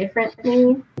done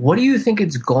differently. What do you think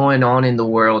is going on in the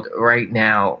world right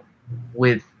now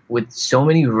with so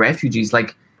many refugees?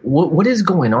 Like, what is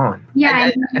going on?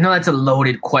 Yeah, I know that's a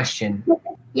loaded question.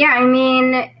 Yeah, I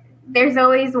mean, there's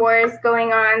always wars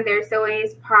going on. There's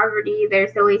always poverty.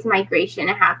 There's always migration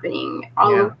happening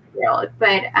all over the world.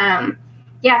 But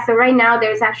yeah, so right now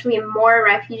there's actually more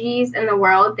refugees in the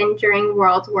world than during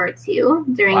World War II,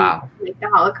 during like, the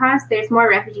Holocaust. There's more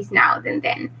refugees now than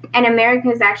then. And America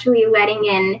is actually letting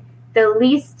in the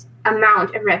least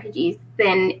amount of refugees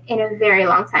than in a very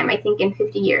long time, I think in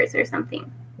 50 years or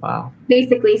something. Wow.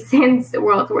 Basically since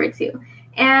World War II.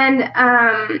 And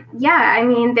yeah, I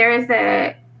mean, there's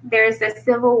a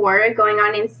civil war going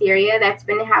on in Syria that's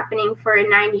been happening for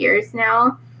 9 years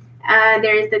now.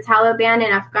 There's the Taliban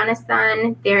in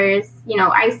Afghanistan. There's,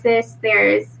 ISIS.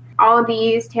 There's all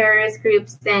these terrorist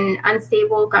groups and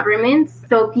unstable governments.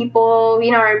 So people,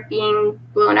 are being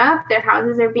blown up. Their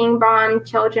houses are being bombed.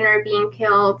 Children are being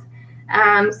killed.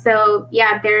 So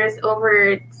yeah, there's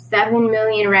over 7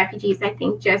 million refugees, I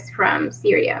think, just from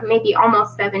Syria, maybe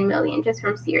almost 7 million just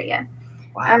from Syria.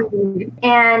 Wow.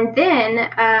 And then,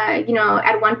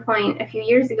 at one point a few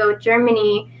years ago,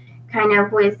 Germany kind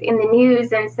of was in the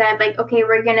news and said, like, okay,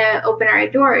 we're going to open our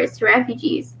doors to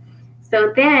refugees.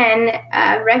 So then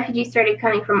refugees started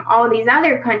coming from all these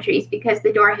other countries because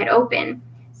the door had opened.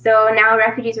 So now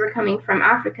refugees were coming from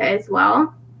Africa as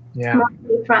well. Yeah.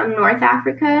 Mostly from North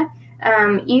Africa.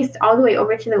 East all the way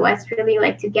over to the west, really,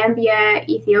 like to Gambia,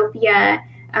 Ethiopia,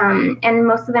 and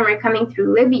most of them are coming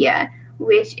through Libya,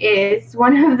 which is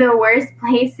one of the worst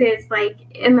places, like,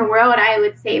 in the world, I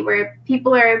would say, where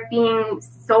people are being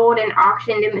sold and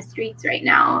auctioned in the streets right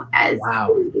now as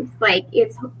slaves. Like,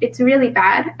 it's really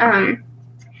bad.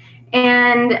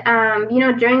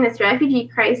 During this refugee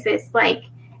crisis, like,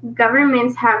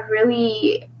 governments have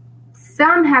really,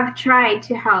 some have tried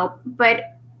to help,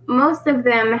 but most of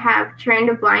them have turned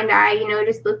a blind eye,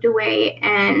 just looked away.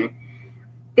 And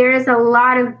there's a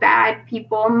lot of bad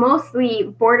people,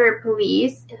 mostly border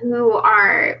police, who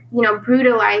are,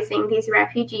 brutalizing these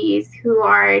refugees who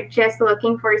are just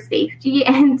looking for safety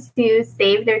and to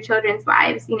save their children's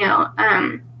lives.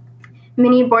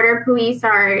 Many border police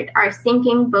are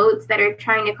sinking boats that are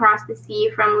trying to cross the sea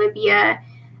from Libya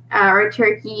or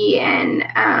Turkey. And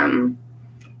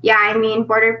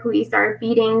border police are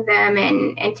beating them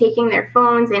and taking their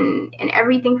phones and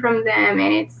everything from them.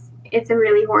 And it's a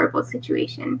really horrible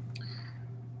situation.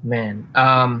 Man,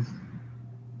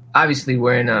 obviously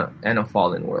we're in a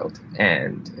fallen world,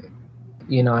 and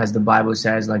as the Bible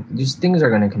says, like, these things are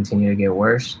going to continue to get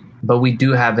worse. But we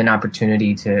do have an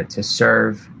opportunity to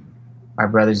serve our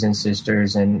brothers and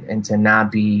sisters and to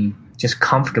not be just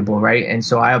comfortable, right? And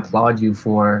so I applaud you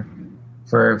for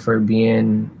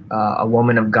being a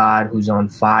woman of God who's on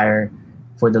fire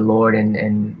for the Lord,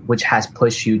 and which has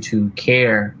pushed you to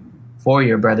care for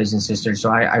your brothers and sisters. So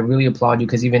I really applaud you,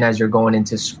 because even as you're going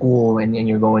into school and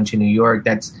you're going to New York,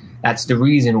 that's the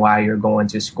reason why you're going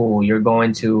to school. You're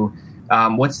going to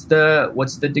what's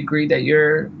the degree that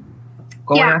you're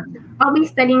going after? I'll be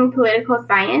studying political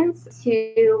science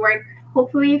to work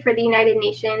hopefully for the United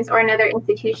Nations or another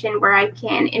institution where I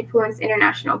can influence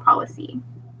international policy.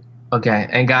 Okay,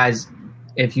 and guys,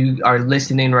 if you are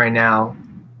listening right now,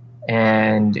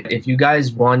 and if you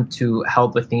guys want to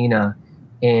help Athena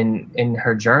in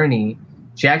her journey,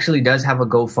 she actually does have a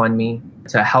GoFundMe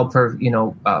to help her,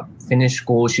 finish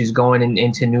school. She's going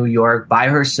into New York by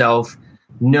herself,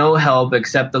 no help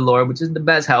except the Lord, which is the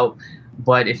best help.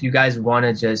 But if you guys want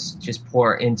to just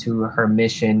pour into her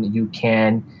mission, you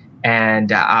can,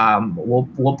 and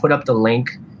we'll put up the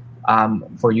link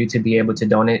for you to be able to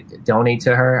donate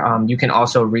to her. You can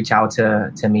also reach out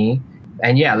to me,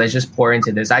 and yeah, let's just pour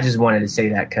into this. I just wanted to say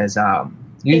that because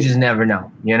you just never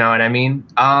know, you know what I mean?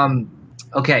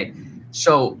 Okay,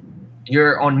 so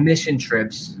you're on mission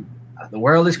trips. The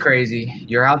world is crazy.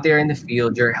 You're out there in the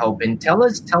field. You're helping. Give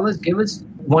us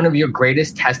one of your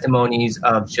greatest testimonies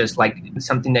of just like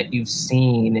something that you've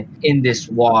seen in this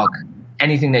walk.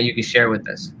 Anything that you can share with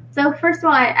us. So first of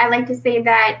all, I like to say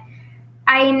that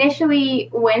I initially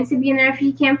went to be in the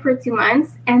refugee camp for 2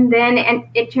 months, and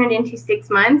it turned into 6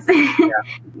 months.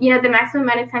 Yeah. The maximum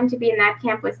amount of time to be in that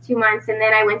camp was 2 months. And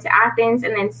then I went to Athens,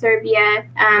 and then Serbia,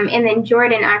 and then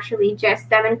Jordan, actually just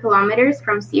 7 kilometers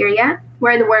from Syria,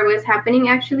 where the war was happening.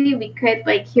 Actually, we could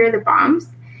hear the bombs.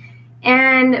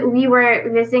 And we were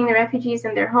visiting the refugees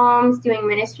in their homes, doing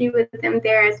ministry with them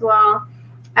there as well.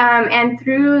 And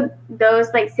through those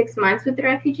 6 months with the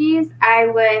refugees, I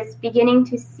was beginning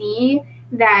to see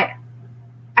that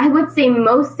I would say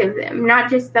most of them, not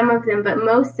just some of them, but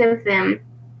most of them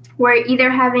were either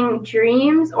having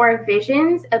dreams or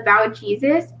visions about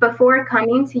Jesus before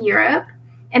coming to Europe.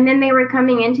 And then they were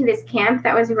coming into this camp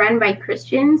that was run by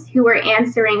Christians who were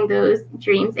answering those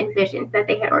dreams and visions that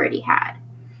they had already had.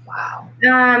 Wow.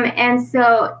 And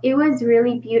so it was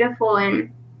really beautiful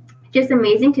and just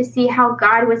amazing to see how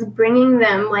God was bringing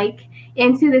them like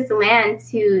into this land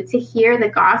to hear the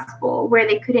gospel where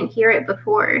they couldn't hear it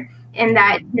before in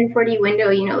that 1040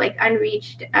 window, like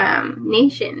unreached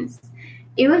nations.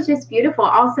 It was just beautiful.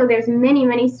 Also, there's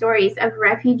many stories of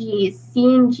refugees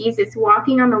seeing Jesus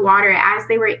walking on the water as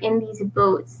they were in these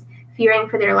boats, fearing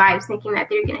for their lives, thinking that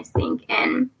they're going to sink,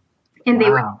 and they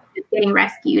were getting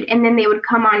rescued. And then they would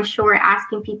come on shore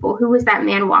asking people, who was that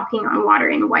man walking on water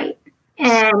in white?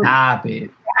 And stop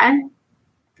it. Yeah,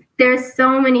 there's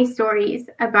so many stories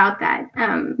about that.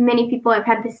 Many people have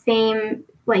had the same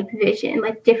like vision,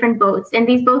 like different boats, and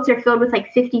these boats are filled with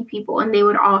like 50 people, and they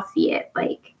would all see it.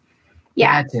 Like,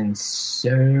 yeah, that's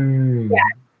insane. Yeah.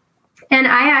 And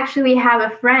I actually have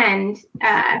a friend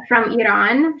from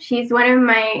Iran. She's one of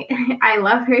my, I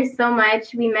love her so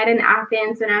much. We met in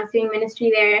Athens when I was doing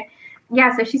ministry there.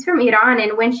 Yeah, so she's from Iran.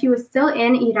 And when she was still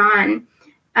in Iran,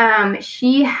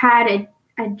 she had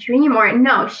a dream, or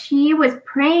no, she was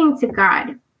praying to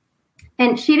God.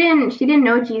 And she didn't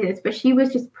know Jesus, but she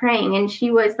was just praying. And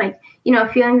she was like,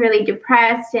 feeling really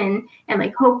depressed and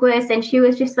like hopeless. And she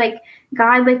was just like,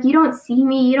 God, like, you don't see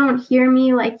me, you don't hear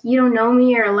me, like, you don't know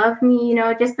me or love me,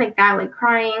 just like that, like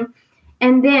crying.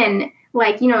 And then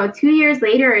like, 2 years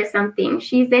later or something,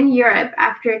 she's in Europe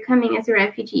after coming as a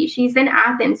refugee. She's in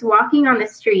Athens walking on the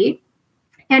street,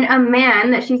 and a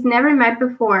man that she's never met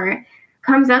before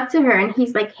comes up to her and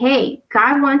he's like, hey,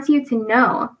 God wants you to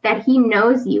know that he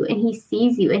knows you and he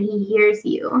sees you and he hears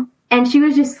you. And she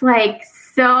was just like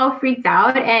so freaked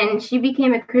out, and she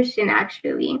became a Christian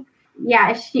actually.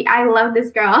 Yeah, I love this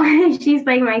girl. She's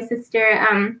like my sister.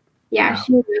 Wow.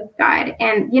 She loves God.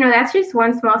 And, that's just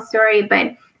one small story,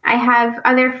 but I have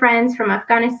other friends from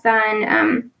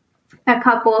Afghanistan, a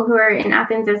couple who are in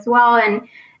Athens as well. And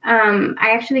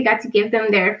I actually got to give them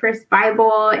their first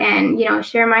Bible and,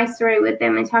 share my story with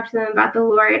them and talk to them about the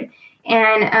Lord.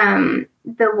 And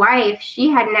the wife,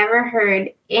 she had never heard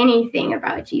anything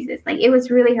about Jesus. Like, it was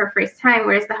really her first time,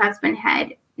 whereas the husband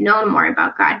had known more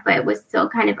about God, but was still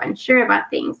kind of unsure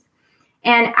about things.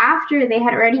 And after they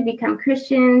had already become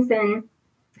Christians and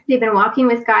they've been walking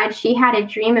with God, she had a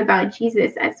dream about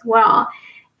Jesus as well.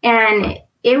 And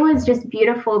it was just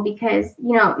beautiful because,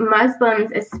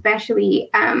 Muslims especially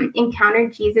encounter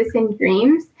Jesus in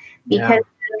dreams because,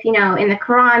 in the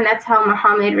Quran, that's how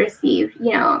Muhammad received,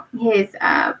 his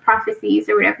prophecies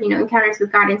or whatever, encounters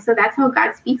with God. And so that's how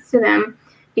God speaks to them,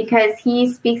 because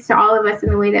he speaks to all of us in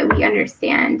the way that we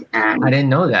understand. I didn't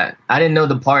know that. I didn't know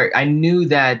the part. I knew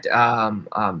that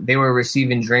they were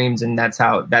receiving dreams, and that's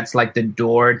like the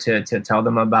door to tell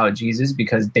them about Jesus,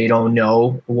 because they don't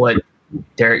know what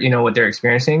they're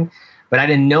experiencing. But I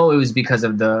didn't know it was because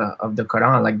of the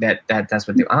Quran, like that's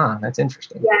what they, that's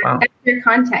interesting. Yeah, wow. That's their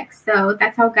context. So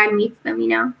that's how God meets them,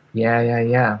 Yeah.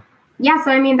 Yeah,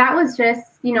 so I mean, that was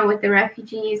just, with the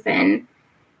refugees, and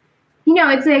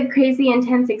it's a crazy,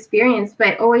 intense experience,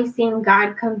 but always seeing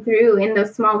God come through in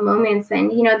those small moments.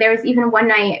 And, there was even one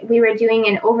night we were doing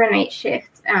an overnight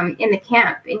shift in the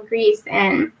camp in Greece,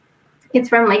 and it's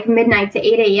from like midnight to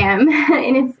 8 a.m.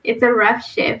 and it's a rough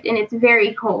shift, and it's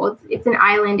very cold. It's an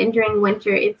island, and during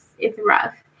winter, it's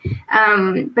rough.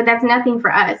 But that's nothing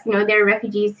for us. There are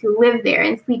refugees who live there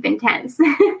and sleep in tents.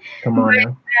 Come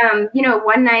on. But,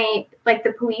 one night, like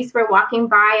the police were walking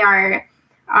by our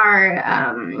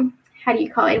how do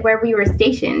you call it, where we were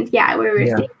stationed. Yeah, where we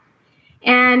were stationed.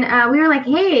 And we were like,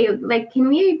 hey, like, can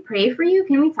we pray for you?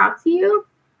 Can we talk to you?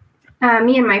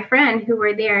 Me and my friend who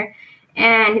were there,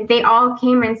 and they all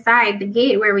came inside the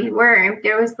gate where we were.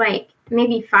 There was like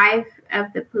maybe 5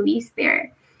 of the police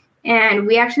there. And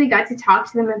we actually got to talk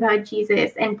to them about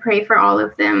Jesus and pray for all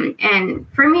of them. And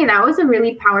for me, that was a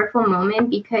really powerful moment,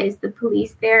 because the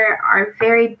police there are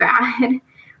very bad,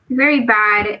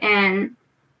 and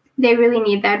they really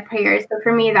need that prayer. So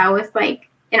for me, that was like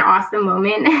an awesome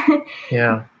moment.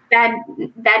 Yeah. That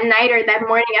night or that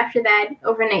morning after that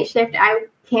overnight shift, I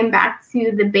came back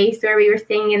to the base where we were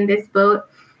staying in this boat.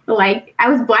 Like, I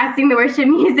was blasting the worship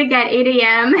music at 8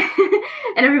 a.m.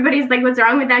 and everybody's like, what's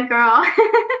wrong with that girl?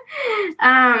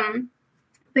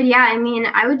 But yeah, I mean,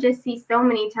 I would just see so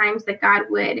many times that God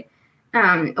would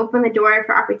open the door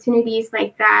for opportunities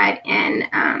like that.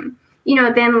 And,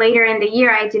 then later in the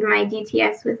year, I did my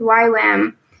DTS with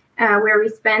YWAM, where we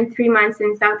spent 3 months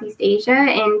in Southeast Asia,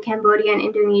 in Cambodia and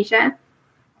Indonesia.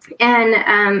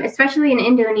 And especially in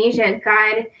Indonesia,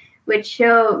 God would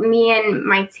show me and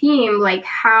my team like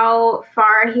how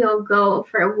far he'll go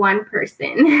for one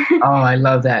person. Oh, I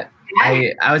love that.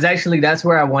 I was actually, that's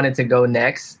where I wanted to go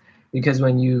next, because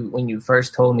when you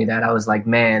first told me that, I was like,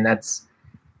 man,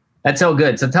 That's so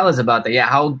good. So tell us about that.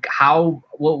 Yeah.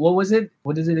 What was it?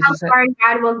 What is it that How you said? far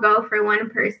God will go for one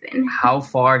person. How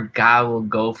far God will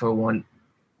go for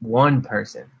one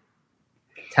person.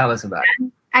 Tell us about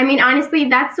it. I mean, honestly,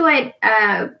 that's what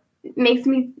makes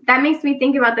me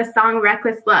think about the song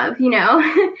Reckless Love,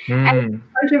 As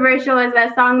controversial as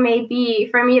that song may be,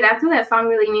 for me, that's what that song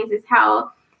really means, is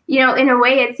how, in a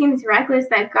way it seems reckless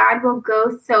that God will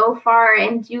go so far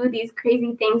and do these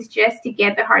crazy things just to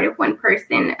get the heart of one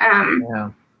person.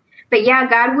 But yeah,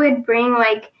 God would bring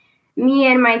like me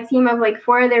and my team of like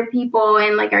 4 other people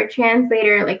and like our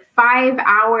translator like 5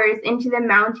 hours into the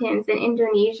mountains in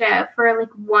Indonesia for like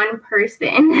one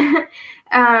person.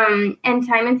 And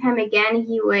time again,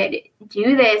 he would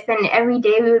do this. And every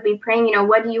day we would be praying,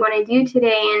 what do you want to do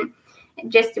today?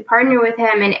 And just to partner with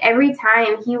him. And every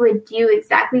time he would do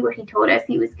exactly what he told us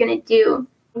he was going to do.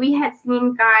 We had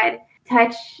seen God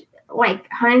touch like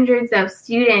hundreds of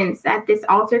students at this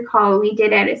altar call we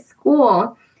did at a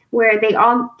school, where they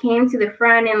all came to the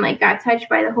front and like got touched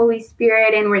by the Holy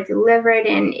Spirit and were delivered.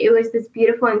 And it was this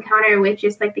beautiful encounter with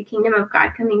just like the kingdom of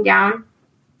God coming down.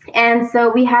 And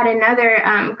so we had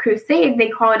another crusade, they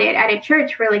called it, at a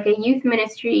church for like a youth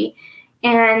ministry.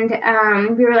 And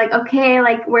we were like, okay,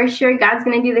 like we're sure God's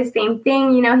going to do the same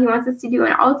thing. He wants us to do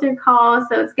an altar call.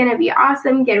 So it's going to be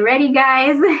awesome. Get ready,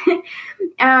 guys.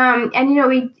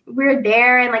 And, we're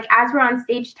there. And like, as we're on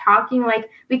stage talking,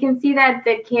 like we can see that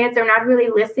the kids are not really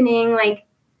listening. Like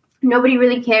nobody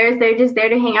really cares. They're just there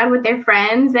to hang out with their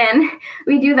friends. And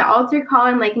we do the altar call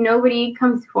and like nobody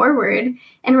comes forward.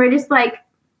 And we're just like,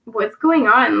 what's going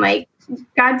on? Like,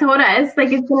 God told us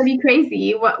like it's gonna be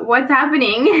crazy. What's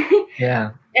happening?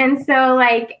 Yeah. And so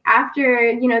like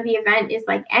after the event is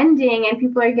like ending and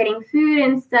people are getting food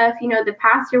and stuff, the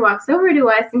pastor walks over to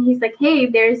us and he's like, hey,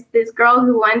 there's this girl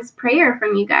who wants prayer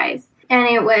from you guys. And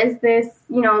it was this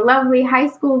lovely high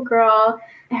school girl.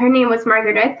 Her name was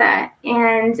Margareta.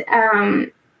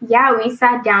 And we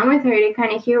sat down with her to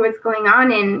kind of hear what's going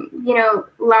on. And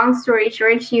long story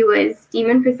short, she was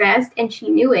demon possessed and she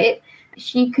knew it.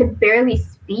 She could barely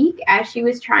speak as she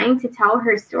was trying to tell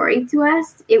her story to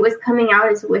us. It was coming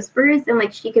out as whispers and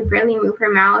like she could barely move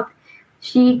her mouth.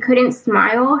 She couldn't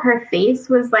smile. Her face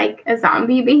was like a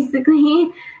zombie, basically.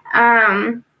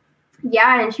 And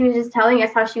she was just telling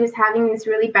us how she was having these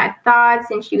really bad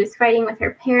thoughts and she was fighting with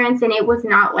her parents and it was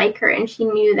not like her. And she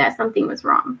knew that something was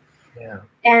wrong. Yeah.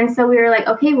 And so we were like,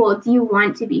 okay, well, do you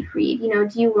want to be freed? Do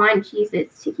you want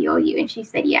Jesus to heal you? And she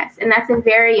said yes. And that's a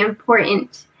very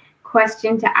important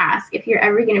question to ask if you're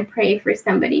ever going to pray for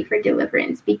somebody for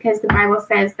deliverance, because the Bible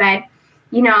says that,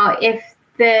 if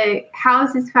the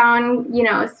house is found,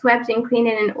 swept and clean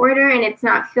and in order and it's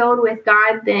not filled with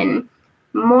God, then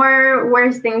more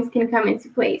worse things can come into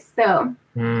place. So,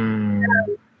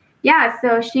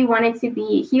 so she wanted to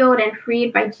be healed and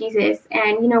freed by Jesus.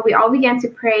 And, we all began to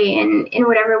pray in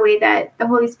whatever way that the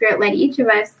Holy Spirit led each of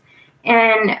us.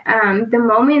 And the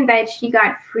moment that she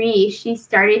got free, she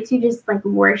started to just like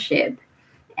worship.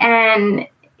 And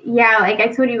like I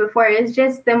told you before, it was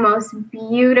just the most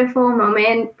beautiful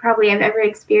moment probably I've ever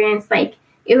experienced. Like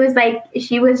it was like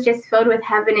she was just filled with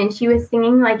heaven and she was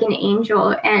singing like an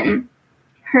angel and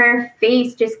her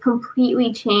face just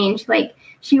completely changed. Like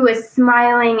she was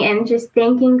smiling and just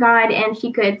thanking God and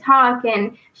she could talk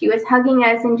and she was hugging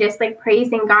us and just like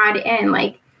praising God. And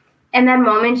like, in that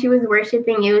moment she was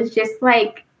worshiping, it was just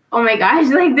like, oh my gosh,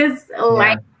 like this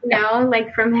light,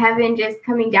 like from heaven just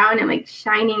coming down and like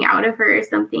shining out of her or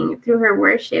something through her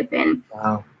worship. And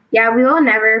we will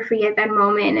never forget that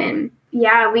moment. And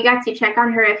we got to check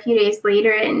on her a few days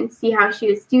later and see how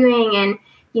she was doing. And,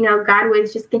 God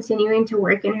was just continuing to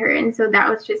work in her. And so that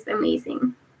was just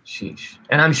amazing. Sheesh.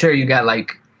 And I'm sure you got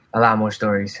like a lot more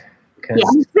stories.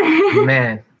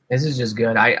 Man, this is just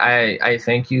good. I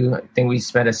thank you. I think we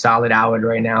spent a solid hour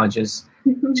right now just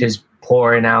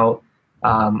pouring out.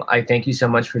 I thank you so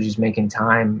much for just making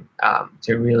time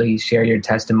to really share your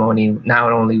testimony,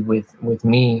 not only with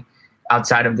me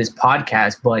outside of this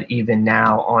podcast, but even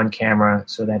now on camera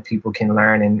so that people can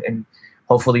learn. And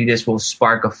hopefully this will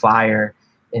spark a fire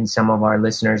in some of our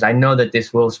listeners. I know that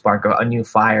this will spark a new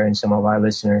fire in some of our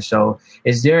listeners. So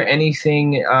is there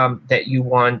anything that you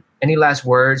want, any last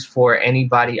words for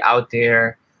anybody out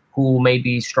there who may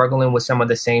be struggling with some of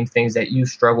the same things that you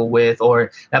struggle with, or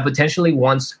that potentially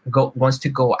wants to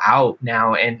go out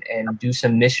now and do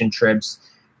some mission trips?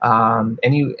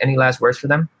 Any last words for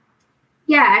them?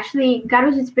 Yeah, actually, God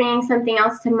was just bringing something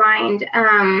else to mind.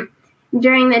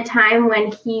 During the time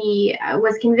when he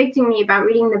was convicting me about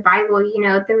reading the Bible,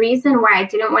 the reason why I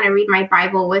didn't want to read my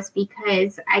Bible was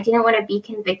because I didn't want to be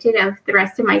convicted of the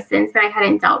rest of my sins that I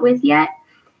hadn't dealt with yet.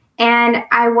 And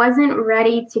I wasn't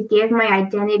ready to give my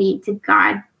identity to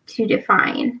God to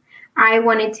define. I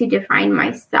wanted to define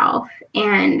myself.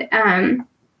 And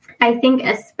I think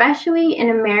especially in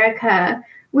America,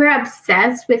 we're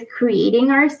obsessed with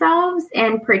creating ourselves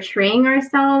and portraying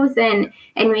ourselves and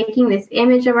making this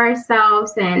image of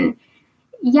ourselves. And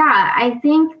yeah, I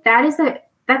think that's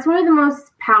one of the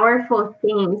most powerful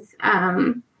things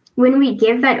when we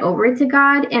give that over to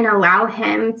God and allow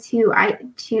Him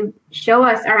to show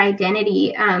us our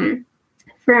identity.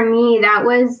 For me, that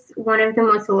was one of the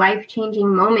most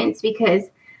life-changing moments because,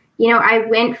 I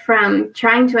went from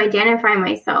trying to identify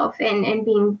myself and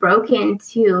being broken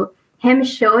to Him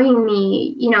showing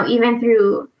me, even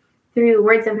through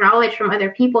words of knowledge from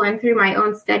other people and through my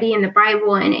own study in the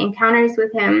Bible and encounters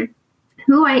with Him,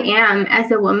 who I am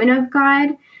as a woman of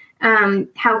God,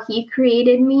 how He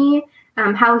created me,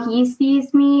 how He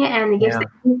sees me and the gifts that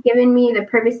He's given me, the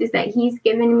purposes that He's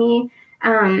given me.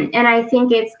 And I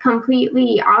think it's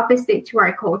completely opposite to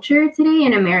our culture today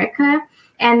in America.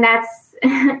 And that's,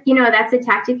 that's a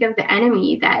tactic of the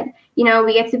enemy that,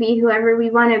 we get to be whoever we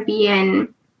want to be and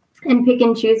pick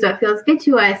and choose what feels good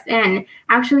to us. And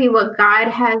actually what God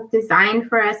has designed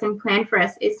for us and planned for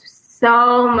us is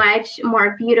so much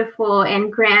more beautiful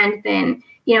and grand than,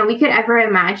 we could ever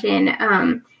imagine.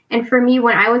 And for me,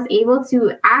 when I was able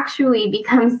to actually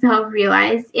become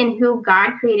self-realized in who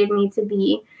God created me to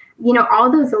be,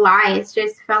 all those lies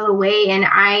just fell away. And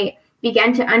I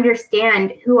began to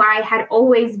understand who I had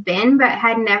always been, but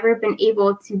had never been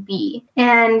able to be.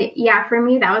 And yeah, for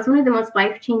me, that was one of the most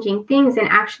life-changing things and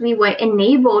actually what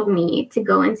enabled me to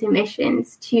go into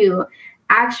missions, to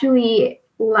actually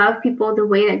love people the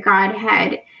way that God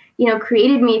had,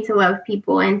 created me to love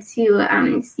people and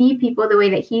to see people the way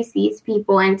that He sees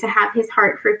people and to have His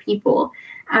heart for people.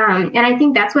 And I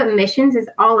think that's what missions is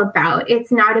all about.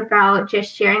 It's not about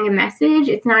just sharing a message.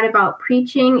 It's not about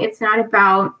preaching. It's not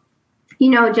about,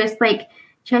 just like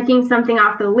checking something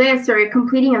off the list or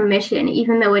completing a mission,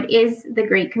 even though it is the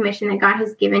Great Commission that God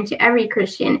has given to every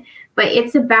Christian. But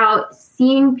it's about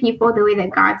seeing people the way that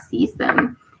God sees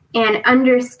them and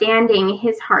understanding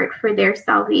His heart for their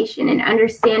salvation and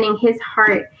understanding His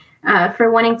heart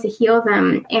for wanting to heal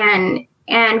them and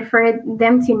for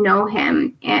them to know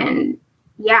Him and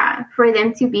for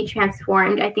them to be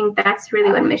transformed. I think that's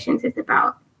really what missions is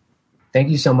about. Thank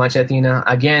you so much, Athena.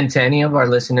 Again, to any of our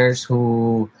listeners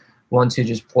who want to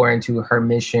just pour into her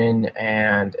mission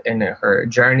and her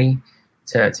journey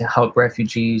to help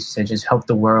refugees, to just help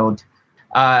the world.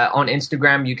 On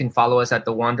Instagram, you can follow us at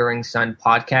the Wandering Son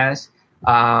Podcast.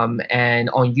 And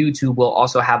on YouTube, we'll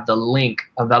also have the link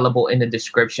available in the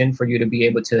description for you to be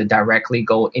able to directly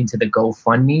go into the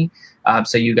GoFundMe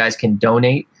so you guys can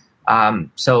donate.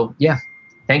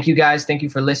 Thank you guys. Thank you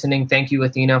for listening. Thank you,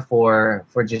 Athena, for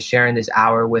just sharing this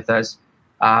hour with us.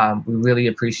 We really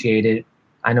appreciate it.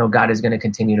 I know God is going to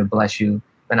continue to bless you,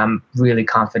 and I'm really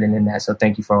confident in that. So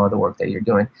thank you for all the work that you're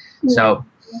doing. Yeah. So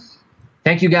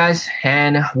thank you guys.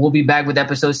 And we'll be back with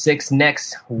episode 6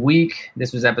 next week.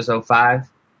 This was episode 5.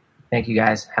 Thank you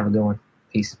guys. Have a good one.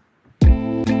 Peace.